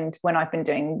 and when I've been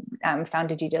doing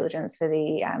founder due diligence for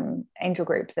the angel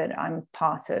group that I'm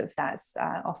part of, that's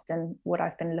often what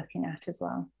I've been looking at as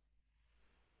well.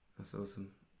 That's awesome.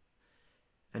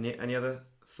 Any other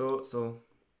thoughts? Or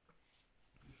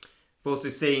I've also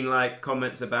seen like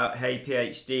comments about, hey,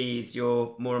 PhDs,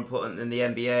 you're more important than the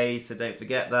MBA, so don't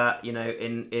forget that.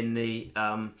 In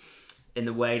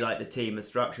the way like the team is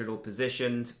structured or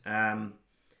positioned.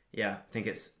 Yeah,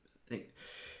 I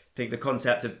think the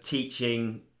concept of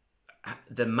teaching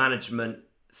the management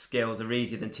skills are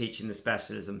easier than teaching the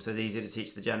specialism. So it's easier to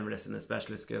teach the generalist and the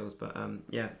specialist skills. But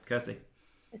yeah, Kirsty.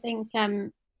 I think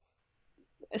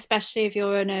especially if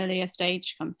you're an earlier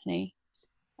stage company,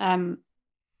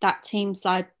 that team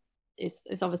slide is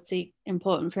obviously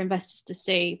important for investors to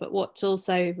see. But what's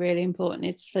also really important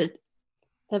is for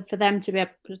them to be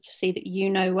able to see that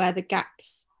where the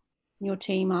gaps in your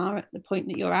team are at the point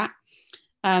that you're at.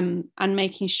 And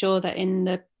making sure that in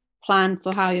the plan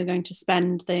for how you're going to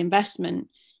spend the investment,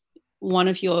 one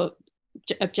of your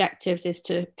objectives is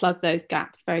to plug those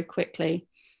gaps very quickly,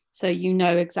 so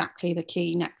exactly the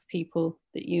key next people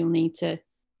that you'll need to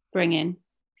bring in,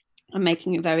 and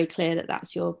making it very clear that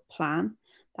that's your plan.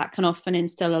 That can often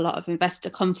instill a lot of investor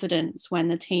confidence when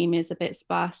the team is a bit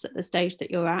sparse at the stage that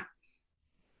you're at.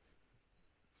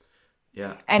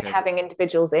 Yeah, and having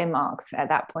individuals earmarks at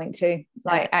that point too,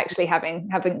 like actually having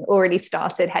already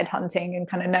started headhunting and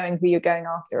kind of knowing who you're going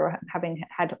after, or having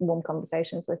had warm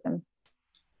conversations with them.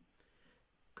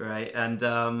 Great. And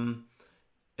are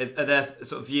there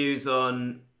sort of views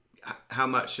on how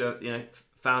much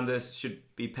founders should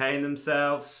be paying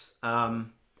themselves?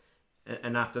 And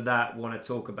after that, want to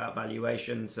talk about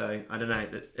valuation. So I don't know.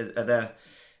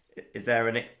 Is there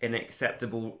an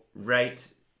acceptable rate?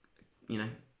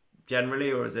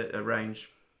 Generally, or is it a range?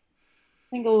 I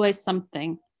think always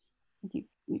something.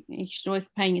 you should always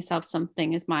be paying yourself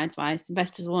something, is my advice.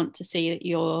 Investors want to see that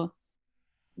you're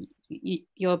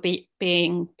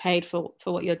being paid for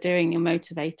what you're doing. You're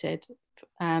motivated.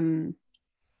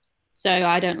 So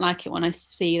I don't like it when I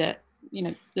see that, you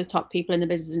know, the top people in the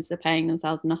business are paying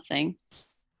themselves nothing.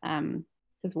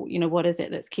 Because, you know, what is it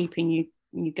that's keeping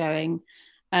you going?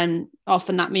 And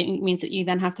often that means that you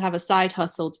then have to have a side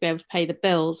hustle to be able to pay the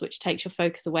bills, which takes your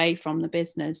focus away from the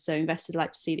business. So investors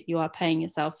like to see that you are paying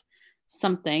yourself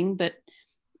something, but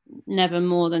never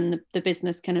more than the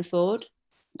business can afford.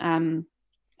 And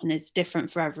it's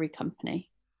different for every company,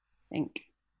 I think.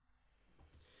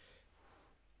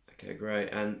 Okay, great.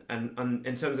 And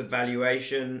in terms of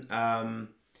valuation,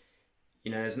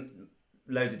 you know, there's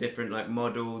loads of different like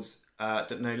models. I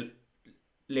don't know,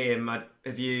 Liam,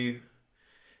 have you,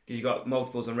 because you've got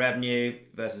multiples on revenue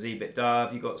versus EBITDA,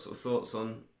 have you got sort of thoughts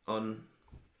on?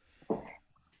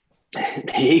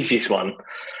 The easiest one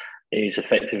is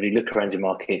effectively look around your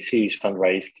market, see who's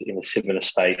fundraised in a similar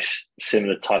space,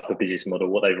 similar type of business model,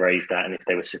 what they've raised at, and if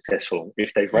they were successful.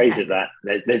 If they've raised at that,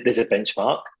 there's a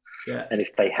benchmark. Yeah. And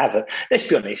if they haven't, let's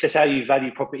be honest, that's how you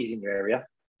value properties in your area.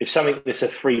 If something that's a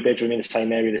 3-bedroom in the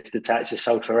same area that's detached is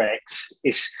sold for X,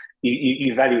 it's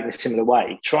you value it in a similar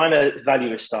way. Trying to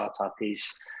value a startup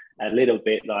is a little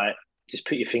bit like just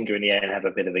put your finger in the air and have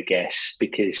a bit of a guess,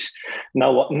 because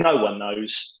no one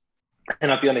knows.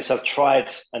 And I'll be honest, I've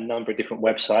tried a number of different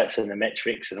websites and the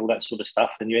metrics and all that sort of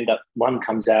stuff, and you end up, one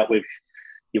comes out with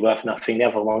you're worth nothing, the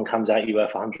other one comes out you're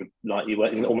worth 100, like you're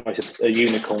worth almost a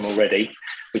unicorn already,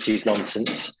 which is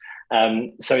nonsense.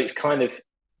 So it's kind of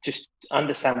just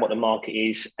understand what the market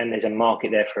is, and there's a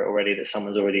market there for it already that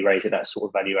someone's already raised at that sort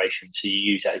of valuation. So you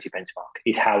use that as your benchmark,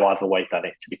 is how I've always done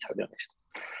it, to be totally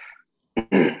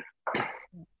honest.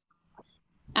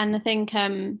 And I think,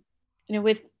 you know,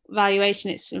 with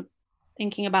valuation, it's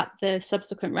thinking about the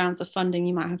subsequent rounds of funding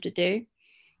you might have to do.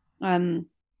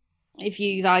 If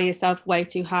you value yourself way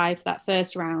too high for that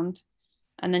first round,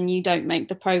 and then you don't make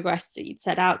the progress that you'd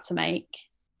set out to make,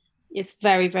 it's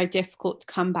very, very difficult to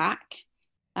come back.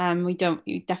 You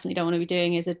definitely don't want to be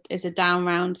doing is a down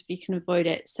round if you can avoid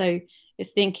it. So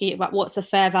it's thinking about what's a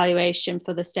fair valuation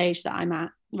for the stage that I'm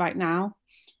at right now,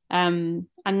 and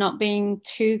not being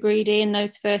too greedy in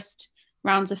those first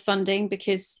rounds of funding,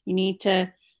 because you need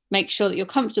to make sure that you're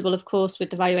comfortable, of course, with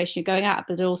the valuation you're going at,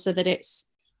 but also that it's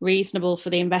reasonable for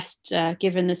the investor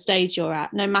given the stage you're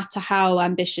at. No matter how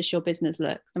ambitious your business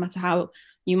looks, no matter how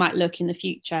you might look in the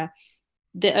future,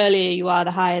 the earlier you are,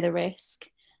 the higher the risk.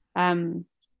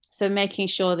 So making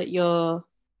sure that you're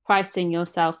pricing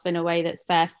yourself in a way that's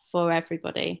fair for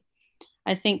everybody.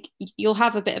 I think you'll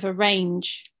have a bit of a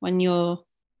range when you're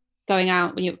going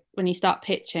out, when you start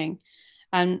pitching.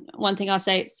 And one thing I'll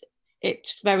say,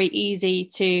 it's very easy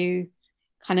to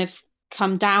kind of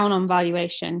come down on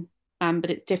valuation, but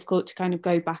it's difficult to kind of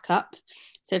go back up.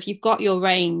 So if you've got your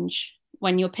range,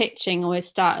 when you're pitching, always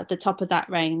start at the top of that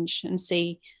range and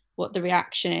see what the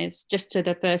reaction is, just to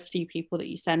the first few people that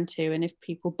you send to. And if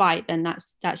people bite, then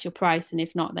that's your price. And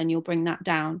if not, then you'll bring that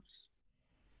down.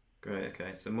 Great.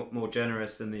 Okay. So more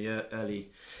generous in the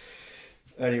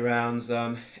early rounds.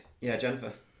 Yeah,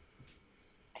 Jennifer.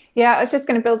 Yeah, I was just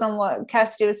going to build on what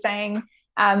Kirsty was saying.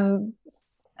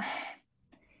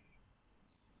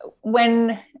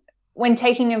 When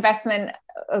taking investment,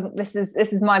 this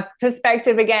is my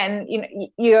perspective again. You know,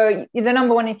 you're the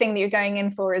number one thing that you're going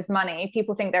in for is money.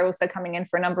 People think they're also coming in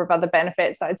for a number of other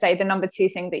benefits. I'd say the number two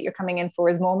thing that you're coming in for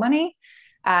is more money.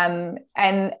 And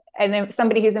if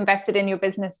somebody who's invested in your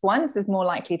business once is more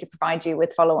likely to provide you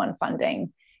with follow-on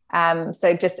funding.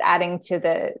 So just adding to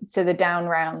the down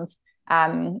round.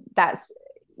 That's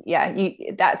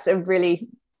a really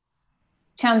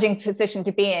challenging position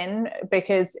to be in,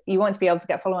 because you want to be able to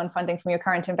get follow-on funding from your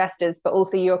current investors, but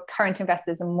also your current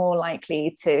investors are more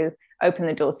likely to open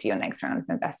the door to your next round of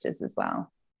investors as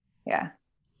well. Yeah,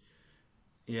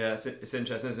 it's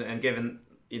interesting, isn't it? And given,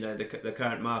 you know, the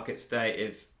current market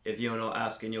state, if you're not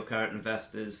asking your current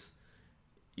investors,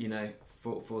 you know,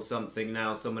 for something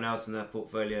now, someone else in their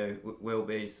portfolio will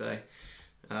be. So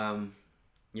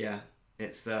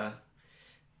it's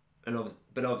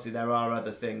but obviously there are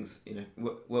other things, you know,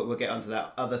 we'll get onto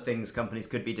that, other things companies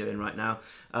could be doing right now.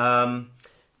 Liam,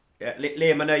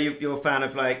 I know you're a fan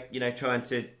of, like, you know, trying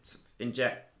to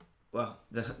inject, well,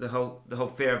 the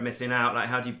whole fear of missing out. Like,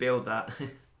 how do you build that?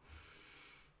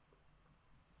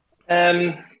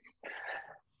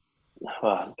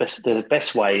 Well, the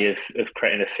best way of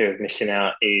creating a fear of missing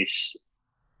out is,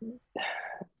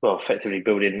 well, effectively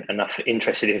building enough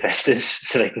interested investors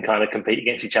so they can kind of compete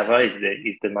against each other is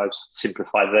the most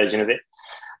simplified version of it.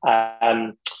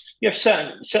 You have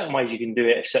certain ways you can do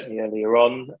it, certainly earlier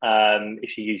on.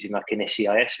 If you're using like an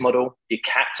SEIS model, you're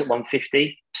capped at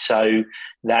 150. So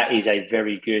that is a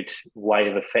very good way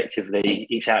of effectively,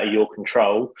 it's out of your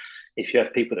control. If you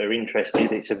have people that are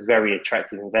interested, it's a very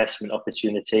attractive investment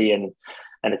opportunity and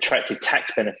an attractive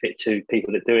tax benefit to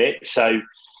people that do it. So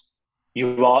you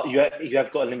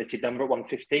have got a limited number at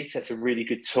 150. So it's a really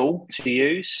good tool to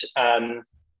use.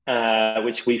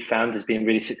 Which we've found has been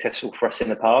really successful for us in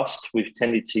the past. We've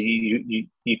tended to,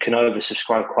 you can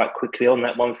oversubscribe quite quickly on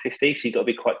that 150. So you've got to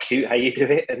be quite cute how you do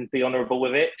it and be honourable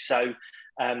with it. So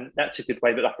that's a good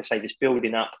way. But like I say, just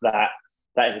building up that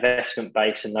investment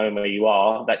base and knowing where you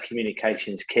are, that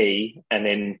communication is key. And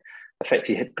then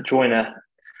effectively drawing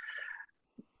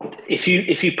if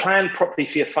you plan properly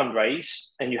for your fundraise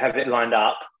and you have it lined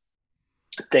up,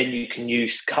 then you can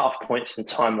use cut-off points and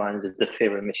timelines of the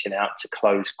fear of missing out to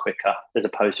close quicker, as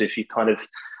opposed to if you kind of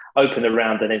open the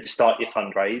round and then start your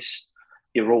fundraise,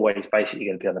 you're always basically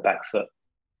going to be on the back foot.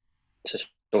 So it's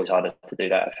always harder to do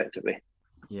that effectively.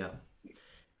 Yeah,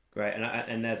 great.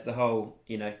 And there's the whole,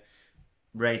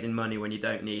 raising money when you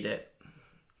don't need it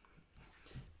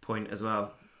point as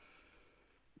well.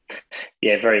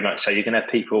 Yeah, very much so. You're going to have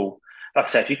people, like I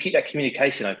say, if you keep that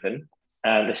communication open,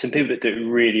 there's some people that do it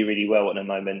really, really well at the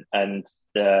moment, and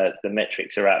the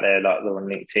metrics are out there, like they're on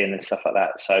LinkedIn and stuff like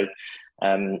that. So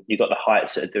you've got the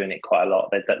Heights that are doing it quite a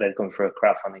lot. They've gone through a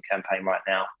crowdfunding campaign right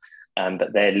now,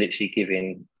 but they're literally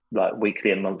giving like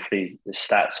weekly and monthly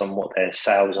stats on what their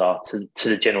sales are to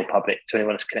the general public, to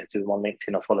anyone that's connected with them on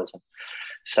LinkedIn or follows them.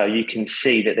 So you can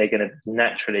see that they're going to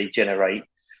naturally generate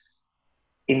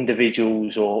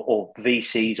individuals or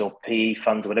VCs or PE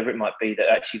funds or whatever it might be that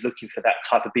are actually looking for that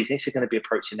type of business are going to be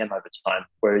approaching them over time.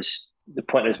 Whereas the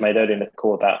point that was made earlier in the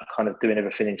call about kind of doing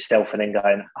everything in stealth and then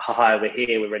going, hi, we're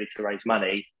here, we're ready to raise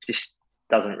money, just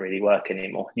doesn't really work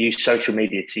anymore. Use social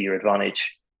media to your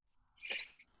advantage.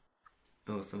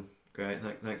 Awesome. Great.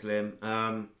 Thanks,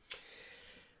 Liam.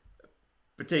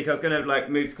 Prateek, I was going to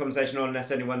move the conversation on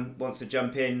unless anyone wants to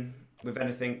jump in with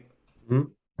anything.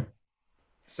 Mm-hmm.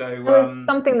 So there was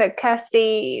something that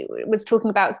Kirsty was talking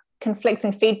about,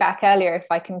 conflicting feedback earlier, if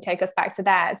I can take us back to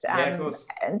that. Yeah, of course.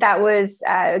 That was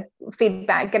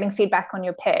getting feedback on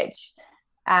your pitch.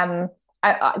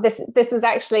 This was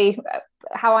actually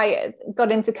how I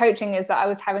got into coaching, is that I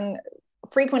was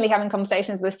frequently having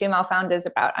conversations with female founders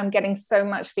about, I'm getting so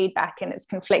much feedback and it's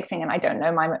conflicting and I don't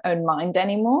know my own mind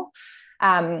anymore.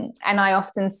 And I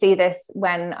often see this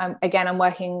when I'm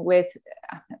working with,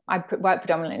 I work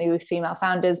predominantly with female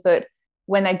founders, but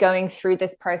when they're going through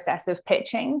this process of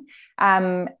pitching,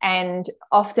 and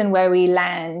often where we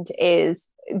land is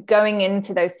going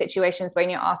into those situations when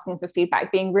you're asking for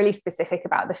feedback, being really specific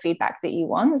about the feedback that you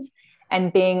want,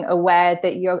 and being aware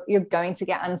that you're going to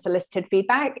get unsolicited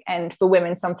feedback. And for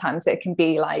women, sometimes it can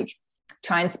be like,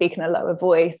 try and speak in a lower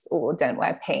voice, or don't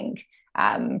wear pink.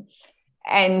 And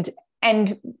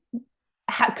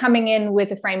coming in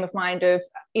with a frame of mind of,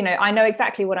 I know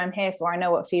exactly what I'm here for. I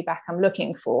know what feedback I'm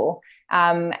looking for.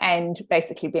 And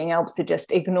basically being able to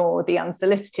just ignore the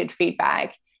unsolicited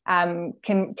feedback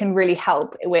can really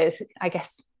help with, I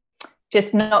guess,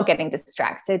 just not getting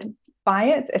distracted by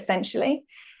it, essentially.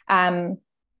 What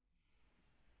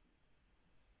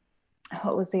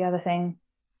was the other thing?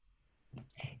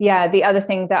 Yeah, the other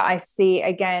thing that I see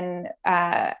again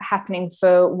happening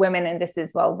for women, and this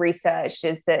is well researched,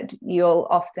 is that you'll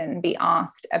often be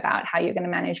asked about how you're going to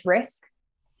manage risk,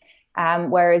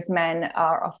 whereas men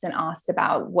are often asked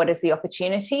about what is the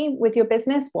opportunity with your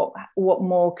business, what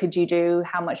more could you do,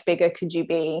 how much bigger could you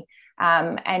be,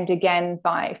 and again,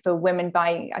 for women,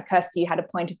 Kirsty, you had a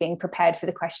point of being prepared for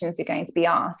the questions you're going to be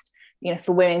asked.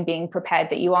 For women, being prepared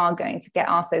that you are going to get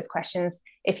asked those questions.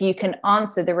 If you can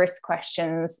answer the risk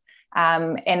questions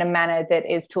in a manner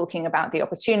that is talking about the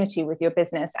opportunity with your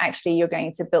business, actually you're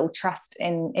going to build trust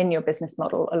in your business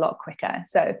model a lot quicker.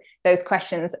 So those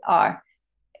questions are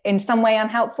in some way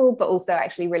unhelpful, but also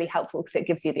actually really helpful because it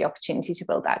gives you the opportunity to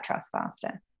build that trust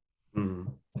faster. Mm.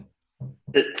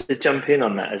 To jump in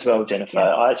on that as well, Jennifer,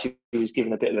 yeah. I actually was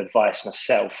given a bit of advice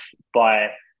myself by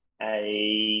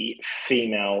a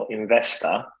female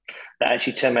investor that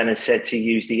actually turned around and said to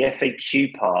use the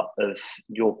FAQ part of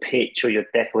your pitch or your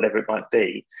deck, or whatever it might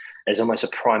be, as almost a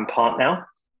prime part now.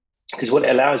 Because what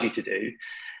it allows you to do,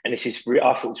 and this is,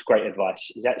 I thought was great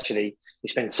advice, is actually you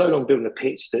spend so long building a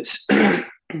pitch that's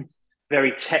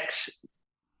very text,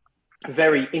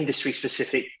 very industry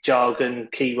specific jargon,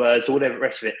 keywords, or whatever the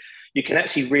rest of it. You can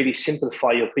actually really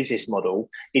simplify your business model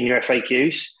in your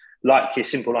FAQs. Like your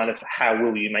simple line of how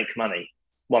will you make money?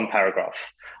 One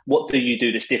paragraph. What do you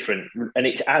do that's different? And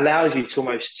it allows you to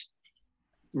almost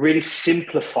really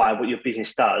simplify what your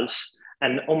business does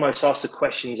and almost ask the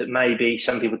questions that maybe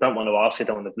some people don't want to ask. They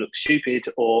don't want to look stupid,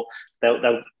 or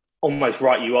they'll almost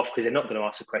write you off because they're not going to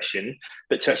ask a question,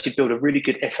 but to actually build a really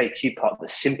good FAQ part that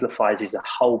simplifies the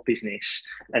whole business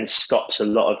and stops a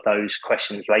lot of those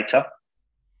questions later,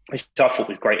 which I thought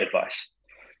was great advice.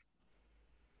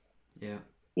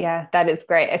 Yeah, that is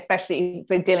great, especially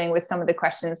for dealing with some of the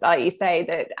questions, like you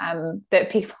say, that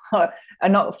people are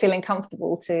not feeling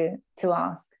comfortable to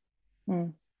ask.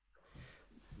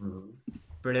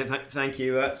 Brilliant, thank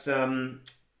you. That's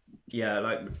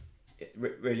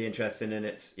really interesting, and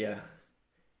it's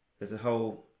there's a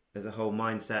whole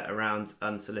mindset around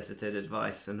unsolicited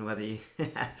advice and whether you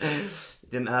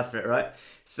didn't ask for it, right?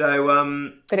 So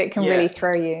but it can really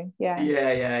throw you. By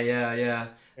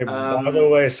the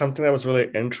way, something that was really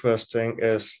interesting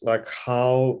is like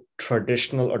how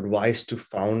traditional advice to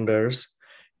founders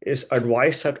is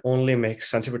advice that only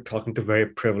makes sense if you're talking to very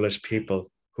privileged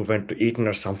people who went to Eton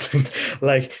or something.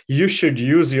 Like, you should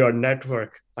use your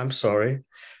network. I'm sorry.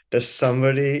 Does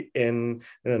somebody in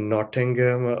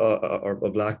Nottingham or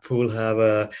Blackpool have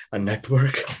a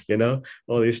network?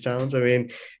 All these towns. I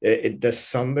mean, does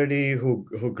somebody who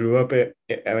grew up? I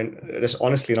mean, this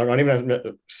honestly, not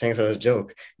even saying that as a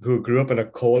joke, who grew up in a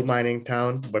coal mining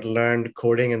town but learned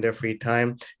coding in their free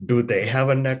time, do they have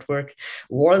a network?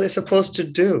 What are they supposed to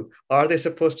do? Are they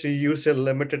supposed to use their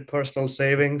limited personal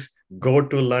savings, go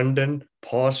to London,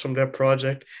 pause from their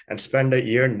project, and spend a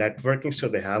year networking so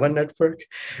they have a network?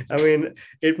 I mean,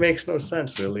 it makes no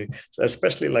sense, really. So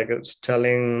especially like it's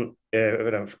telling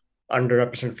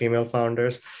underrepresented female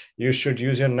founders, you should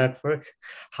use your network.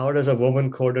 How does a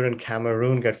woman coder in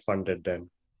Cameroon get funded then?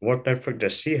 What network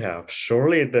does she have?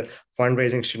 Surely the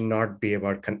fundraising should not be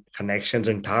about connections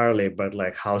entirely, but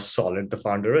like how solid the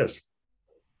founder is.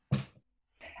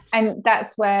 And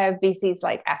that's where VCs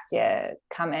like Astia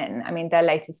come in. I mean, they're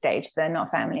later stage, they're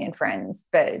not family and friends,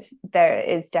 but there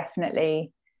is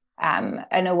definitely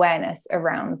an awareness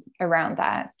around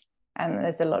that. And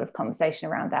there's a lot of conversation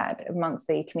around that amongst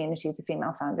the communities of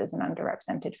female founders and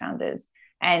underrepresented founders.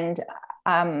 And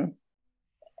I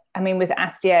mean, with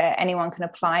Astia, anyone can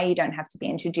apply. You don't have to be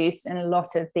introduced. And a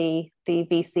lot of the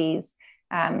VCs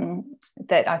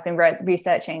that I've been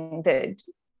researching that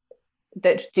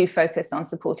do focus on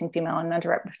supporting female and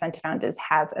underrepresented founders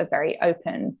have a very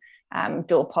open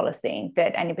door policy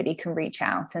that anybody can reach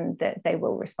out and that they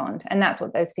will respond. And that's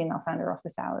what those female founder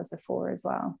office hours are for as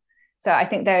well. So I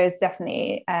think there is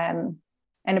definitely an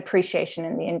appreciation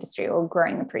in the industry, or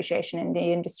growing appreciation in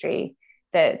the industry,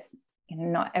 that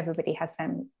not everybody has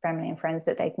family and friends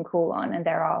that they can call on, and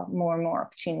there are more and more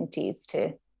opportunities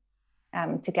to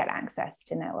get access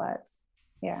to networks.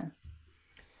 Yeah.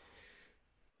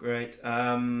 Great.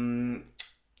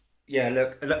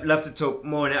 Look, I'd love to talk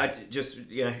more on it. I just,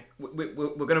 we're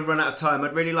going to run out of time.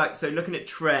 I'd really like, so looking at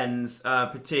trends,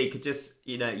 Prateek, just,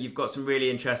 you've got some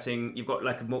really interesting, you've got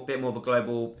like a bit more of a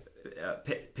global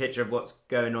picture of what's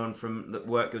going on from the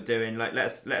work you're doing. Like,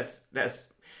 let's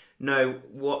know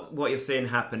what you're seeing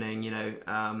happening.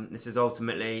 This is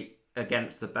ultimately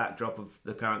against the backdrop of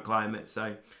the current climate.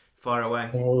 So far away.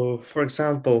 Well, for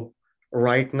example,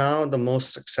 right now, the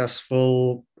most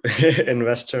successful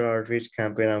investor outreach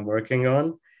campaign I'm working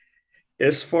on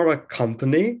is for a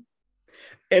company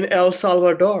in El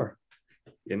Salvador,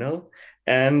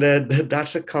 and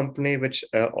that's a company which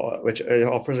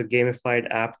offers a gamified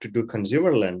app to do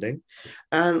consumer lending.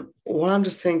 And what I'm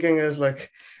just thinking is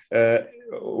like,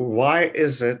 why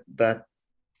is it that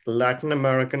Latin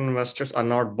American investors are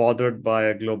not bothered by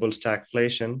a global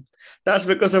stagflation? That's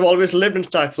because they've always lived in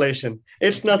stagflation.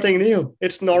 It's nothing new.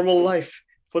 It's normal life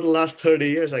for the last 30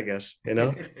 years, I guess,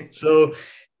 So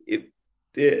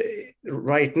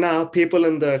right now, people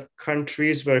in the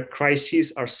countries where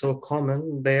crises are so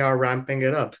common, they are ramping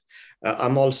it up.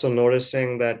 I'm also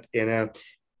noticing that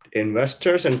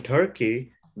investors in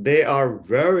Turkey, they are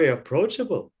very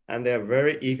approachable and they are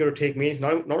very eager to take meetings,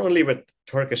 not only with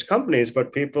Turkish companies,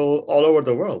 but people all over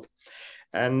the world.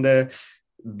 And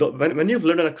when you've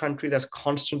lived in a country that's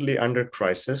constantly under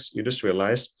crisis, you just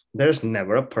realize there's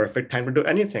never a perfect time to do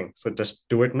anything. So just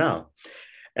do it now.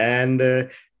 And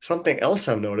something else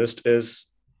I've noticed is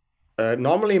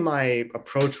normally my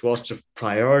approach was to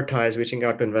prioritize reaching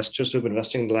out to investors who've been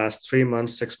investing the last 3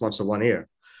 months, 6 months, or 1 year.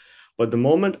 But the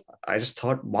moment I just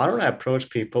thought, why don't I approach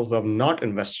people who have not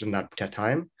invested in that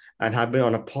time and have been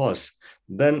on a pause?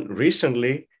 Then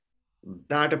recently,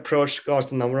 that approach caused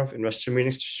the number of investor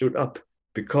meetings to shoot up,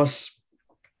 because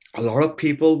a lot of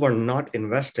people were not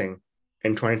investing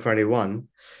in 2021,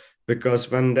 because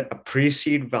when the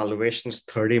pre-seed valuation is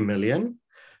 30 million,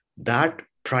 that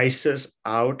prices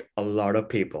out a lot of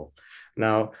people.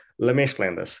 Now, let me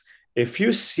explain this. If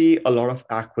you see a lot of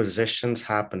acquisitions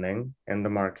happening in the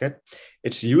market,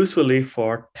 it's usually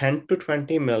for 10 to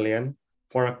 20 million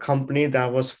for a company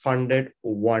that was funded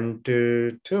 1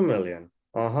 to 2 million.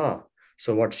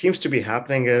 So what seems to be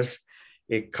happening is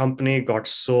a company got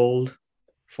sold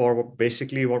for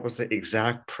basically what was the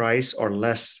exact price or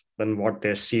less than what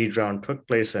their seed round took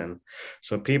place in.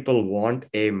 So people want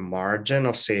a margin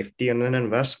of safety and an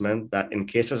investment that in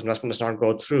case this investment does not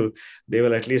go through, they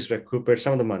will at least recuperate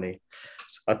some of the money.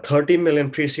 A 30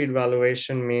 million pre-seed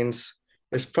valuation means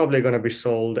it's probably going to be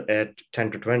sold at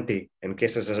 10 to 20 in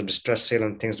case there's a distress sale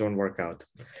and things don't work out.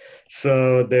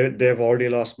 So they've already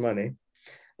lost money.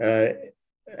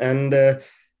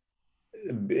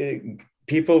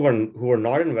 People who were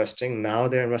not investing, now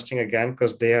they're investing again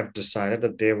because they have decided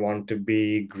that they want to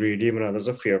be greedy when others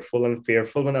are fearful and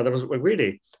fearful when others were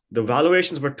greedy. The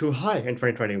valuations were too high in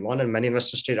 2021 and many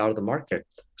investors stayed out of the market.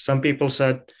 Some people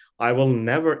said, I will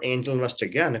never angel invest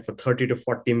again if a 30 to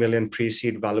 40 million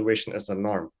pre-seed valuation is the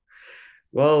norm.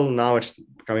 Well, now it's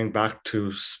coming back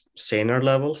to saner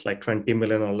levels, like 20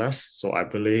 million or less. So I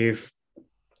believe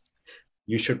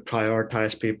you should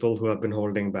prioritize people who have been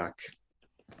holding back.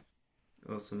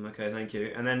 Awesome. Okay, thank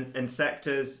you. And then in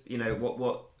sectors,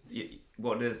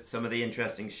 what are some of the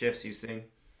interesting shifts you've seen?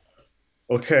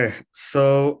 Okay,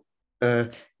 so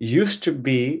used to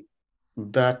be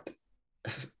that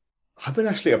I've been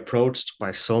actually approached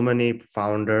by so many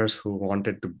founders who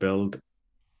wanted to build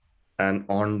an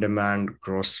on-demand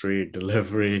grocery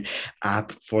delivery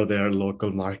app for their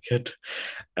local market.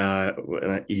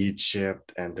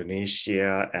 Egypt,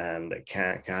 Indonesia, and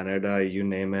Canada, you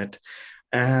name it,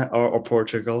 or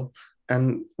Portugal.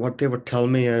 And what they would tell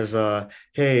me is,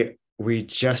 hey, we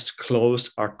just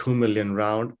closed our 2 million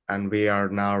round and we are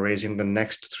now raising the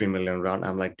next 3 million round.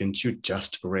 I'm like, didn't you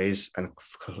just raise and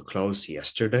close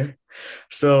yesterday?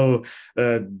 So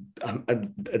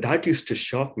that used to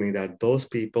shock me that those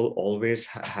people always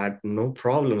had no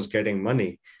problems getting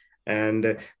money.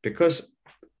 And because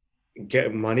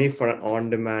get money for an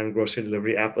on-demand grocery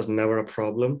delivery app was never a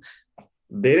problem,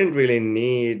 they didn't really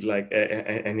need like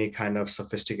any kind of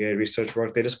sophisticated research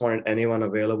work. They just wanted anyone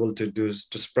available to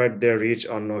spread their reach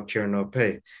on no cure, no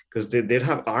pay, because they'd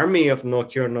have army of no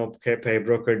cure, no pay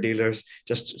broker dealers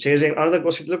just chasing another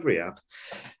grocery delivery app.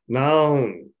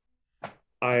 Now,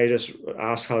 I just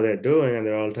ask how they're doing, and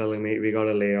they're all telling me we got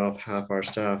to lay off half our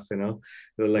staff. They're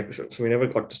like, so we never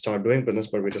got to start doing business,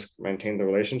 but we just maintained the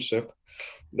relationship.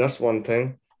 That's one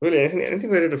thing. Really,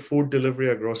 anything related to food delivery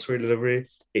or grocery delivery,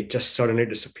 it just suddenly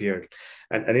disappeared.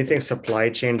 And anything supply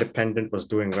chain dependent was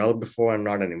doing well before and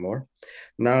not anymore.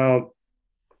 Now,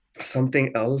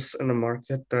 something else in the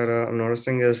market that I'm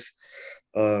noticing is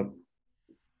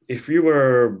if you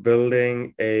were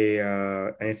building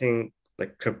anything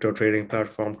like crypto trading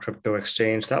platform, crypto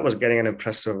exchange, that was getting an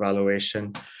impressive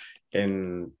valuation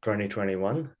in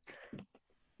 2021.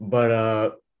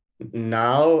 But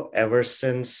now, ever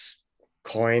since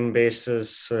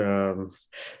Coinbase's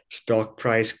stock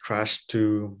price crashed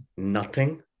to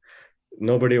nothing,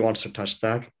 nobody wants to touch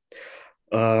that.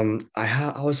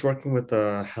 I was working with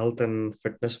a health and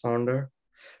fitness founder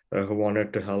who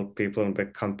wanted to help people in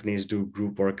big companies do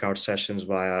group workout sessions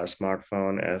via a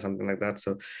smartphone or something like that.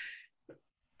 So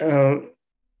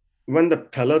when the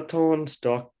Peloton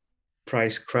stock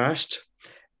price crashed,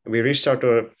 we reached out to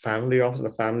a family office. The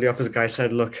family office guy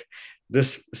said, look,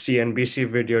 this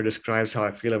CNBC video describes how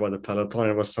I feel about the Peloton.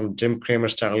 It was some Jim Cramer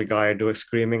style guy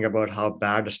screaming about how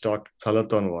bad the stock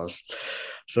Peloton was.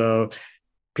 So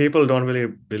people don't really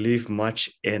believe much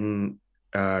in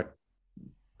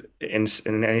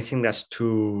anything that's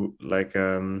too like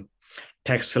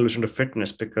tech solution to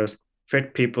fitness, because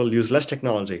fit people use less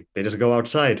technology. They just go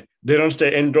outside. They don't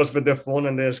stay indoors with their phone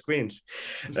and their screens.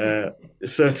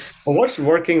 So what's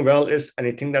working well is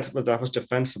anything that was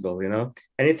defensible,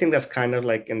 anything that's kind of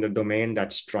like in the domain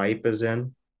that Stripe is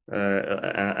in,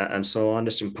 and so on,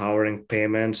 just empowering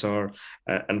payments or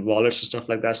and wallets and stuff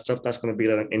like that, stuff that's going to be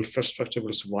like an infrastructure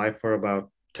will survive for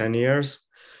about 10 years.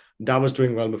 That was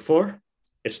doing well before.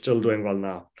 It's still doing well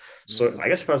now. So I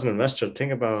guess if I was an investor,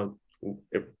 think about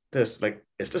if this, like,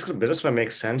 is this business going to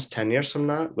make sense 10 years from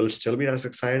now? Will it still be as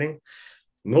exciting?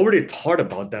 Nobody thought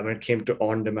about that when it came to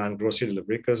on-demand grocery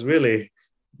delivery, because really,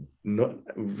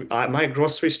 my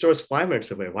grocery store is 5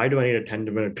 minutes away. Why do I need a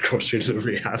 10-minute grocery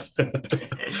delivery app?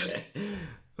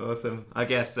 Awesome. I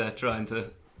guess trying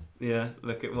to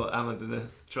look at what Amazon are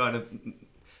trying to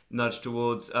nudge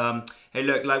towards. Hey,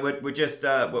 look, like we're just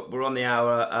we're on the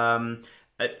hour.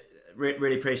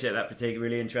 Really appreciate that, Prateek.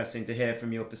 Really interesting to hear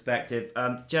from your perspective.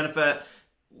 Jennifer,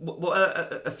 what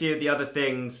are a few of the other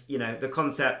things, the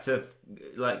concept of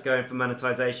like going for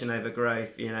monetization over growth,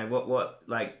 what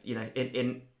like,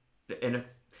 in a,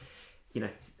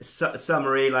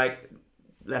 summary, like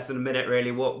less than a minute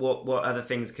really, what other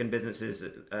things can businesses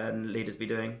and leaders be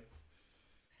doing?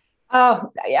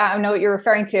 Oh, yeah, I know what you're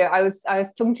referring to. I was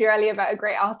talking to you earlier about a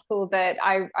great article that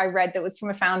I read that was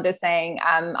from a founder saying,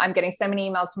 I'm getting so many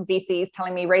emails from VCs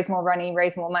telling me raise more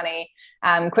money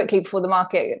quickly before the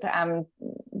market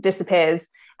disappears.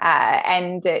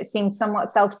 And it seemed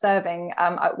somewhat self-serving.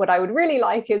 What I would really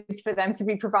like is for them to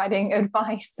be providing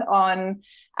advice on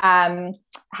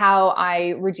how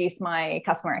I reduce my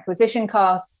customer acquisition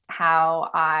costs, how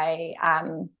I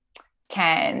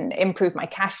can improve my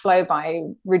cash flow by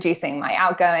reducing my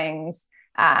outgoings,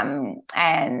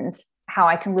 and how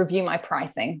I can review my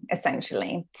pricing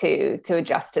essentially to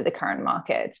adjust to the current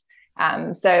market.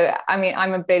 So, I mean,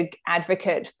 I'm a big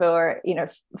advocate for,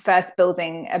 first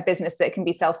building a business that can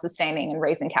be self-sustaining and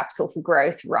raising capital for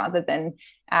growth rather than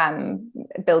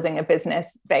building a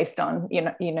business based on,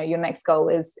 your next goal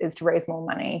is to raise more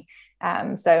money.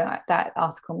 So that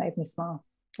article made me smile.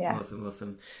 Yeah.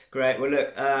 Awesome. Great. Well,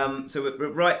 look, so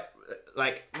we're right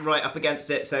up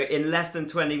against it. So in less than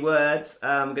 20 words,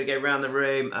 I'm going to go around the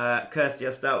room. Kirsty,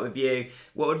 I'll start with you.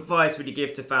 What advice would you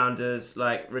give to founders,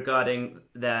 like regarding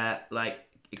their, like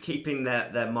keeping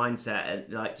their mindset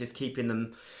and like just keeping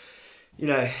them,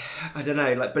 I don't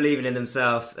know, like believing in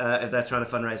themselves if they're trying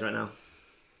to fundraise right now?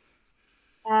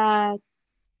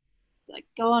 Like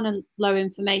go on a low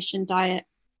information diet.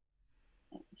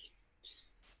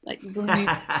 Like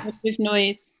remove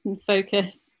noise and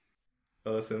focus.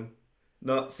 Awesome.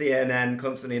 Not CNN,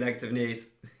 constantly negative news.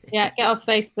 Yeah, get off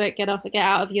Facebook, get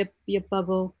out of your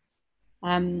bubble.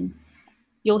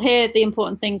 You'll hear the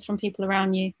important things from people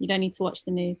around you. You don't need to watch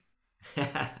the news.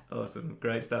 Awesome.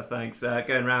 Great stuff. Thanks.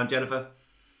 Going around, Jennifer.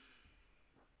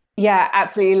 Yeah,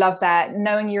 absolutely love that.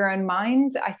 Knowing your own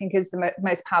mind, I think, is the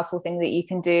most powerful thing that you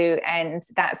can do. And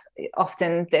that's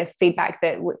often the feedback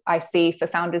that I see for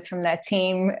founders from their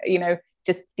team. We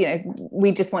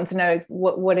just want to know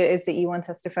what it is that you want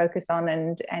us to focus on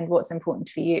and what's important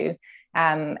for you.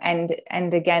 And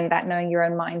again, that knowing your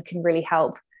own mind can really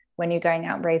help when you're going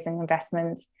out raising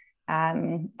investments,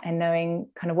 and knowing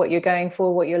kind of what you're going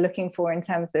for, what you're looking for in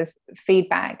terms of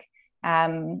feedback.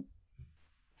 Yeah.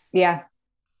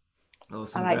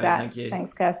 Awesome. I like great. that. Thank you.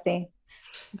 Thanks, Kirsty.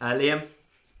 Liam?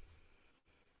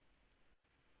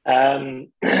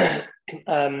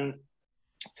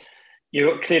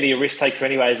 You're clearly a risk taker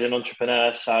anyway as an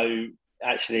entrepreneur. So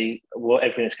actually,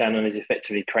 everything that's going on is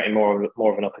effectively creating more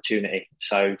of an opportunity.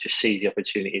 So just seize the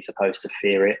opportunity as opposed to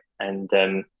fear it, and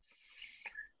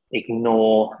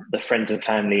ignore the friends and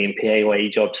family in PAYE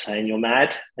jobs saying you're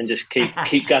mad, and just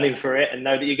keep gunning for it and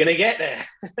know that you're going to get there.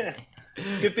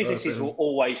 Good businesses will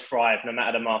always thrive no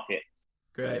matter the market.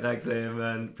 Great, thanks, Liam.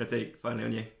 And Prateek, finally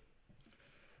on you.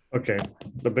 Okay,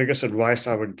 the biggest advice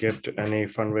I would give to any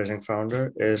fundraising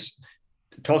founder is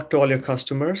talk to all your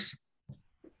customers,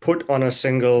 put on a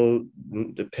single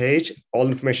page all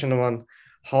information on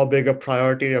how big a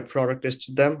priority your product is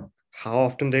to them, how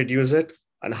often they'd use it,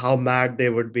 and how mad they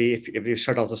would be if you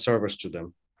shut off the service to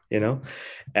them,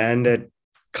 and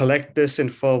collect this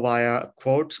info via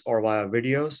quotes or via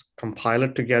videos, compile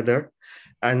it together,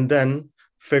 and then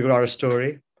figure out a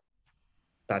story.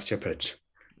 That's your pitch.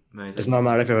 Amazing. It's not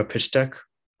matter if you have a pitch deck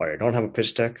or you don't have a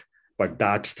pitch deck, but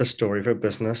that's the story of your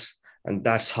business. And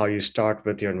that's how you start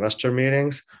with your investor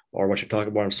meetings or what you talk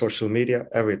about on social media,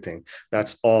 everything.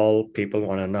 That's all people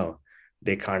want to know.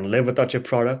 They can't live without your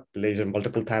product. They use it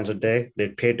multiple times a day. They're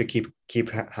paid to keep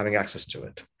having access to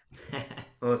it.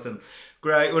 Awesome.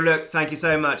 Great. Well, look, thank you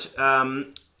so much.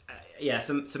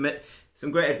 Some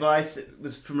great advice. It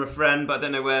was from a friend, but I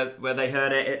don't know where they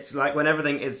heard it. It's like when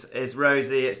everything is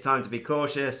rosy, it's time to be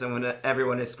cautious. And when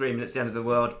everyone is screaming it's the end of the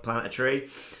world, plant a tree.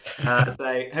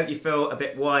 So hope you feel a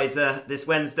bit wiser this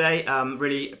Wednesday.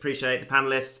 Really appreciate the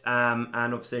panelists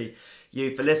and obviously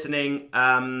you for listening.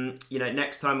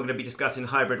 Next time we're going to be discussing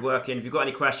hybrid working. If you've got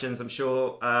any questions, I'm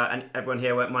sure and everyone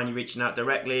here won't mind you reaching out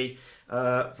directly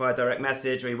via direct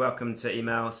message, or you're welcome to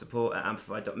email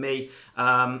support@amplify.me.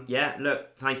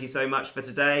 Look, thank you so much for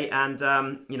today, and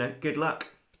good luck.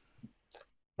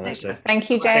 Thank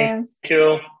you, James. Thank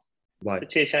you. Bye.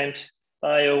 Cheers, James.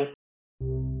 Bye all.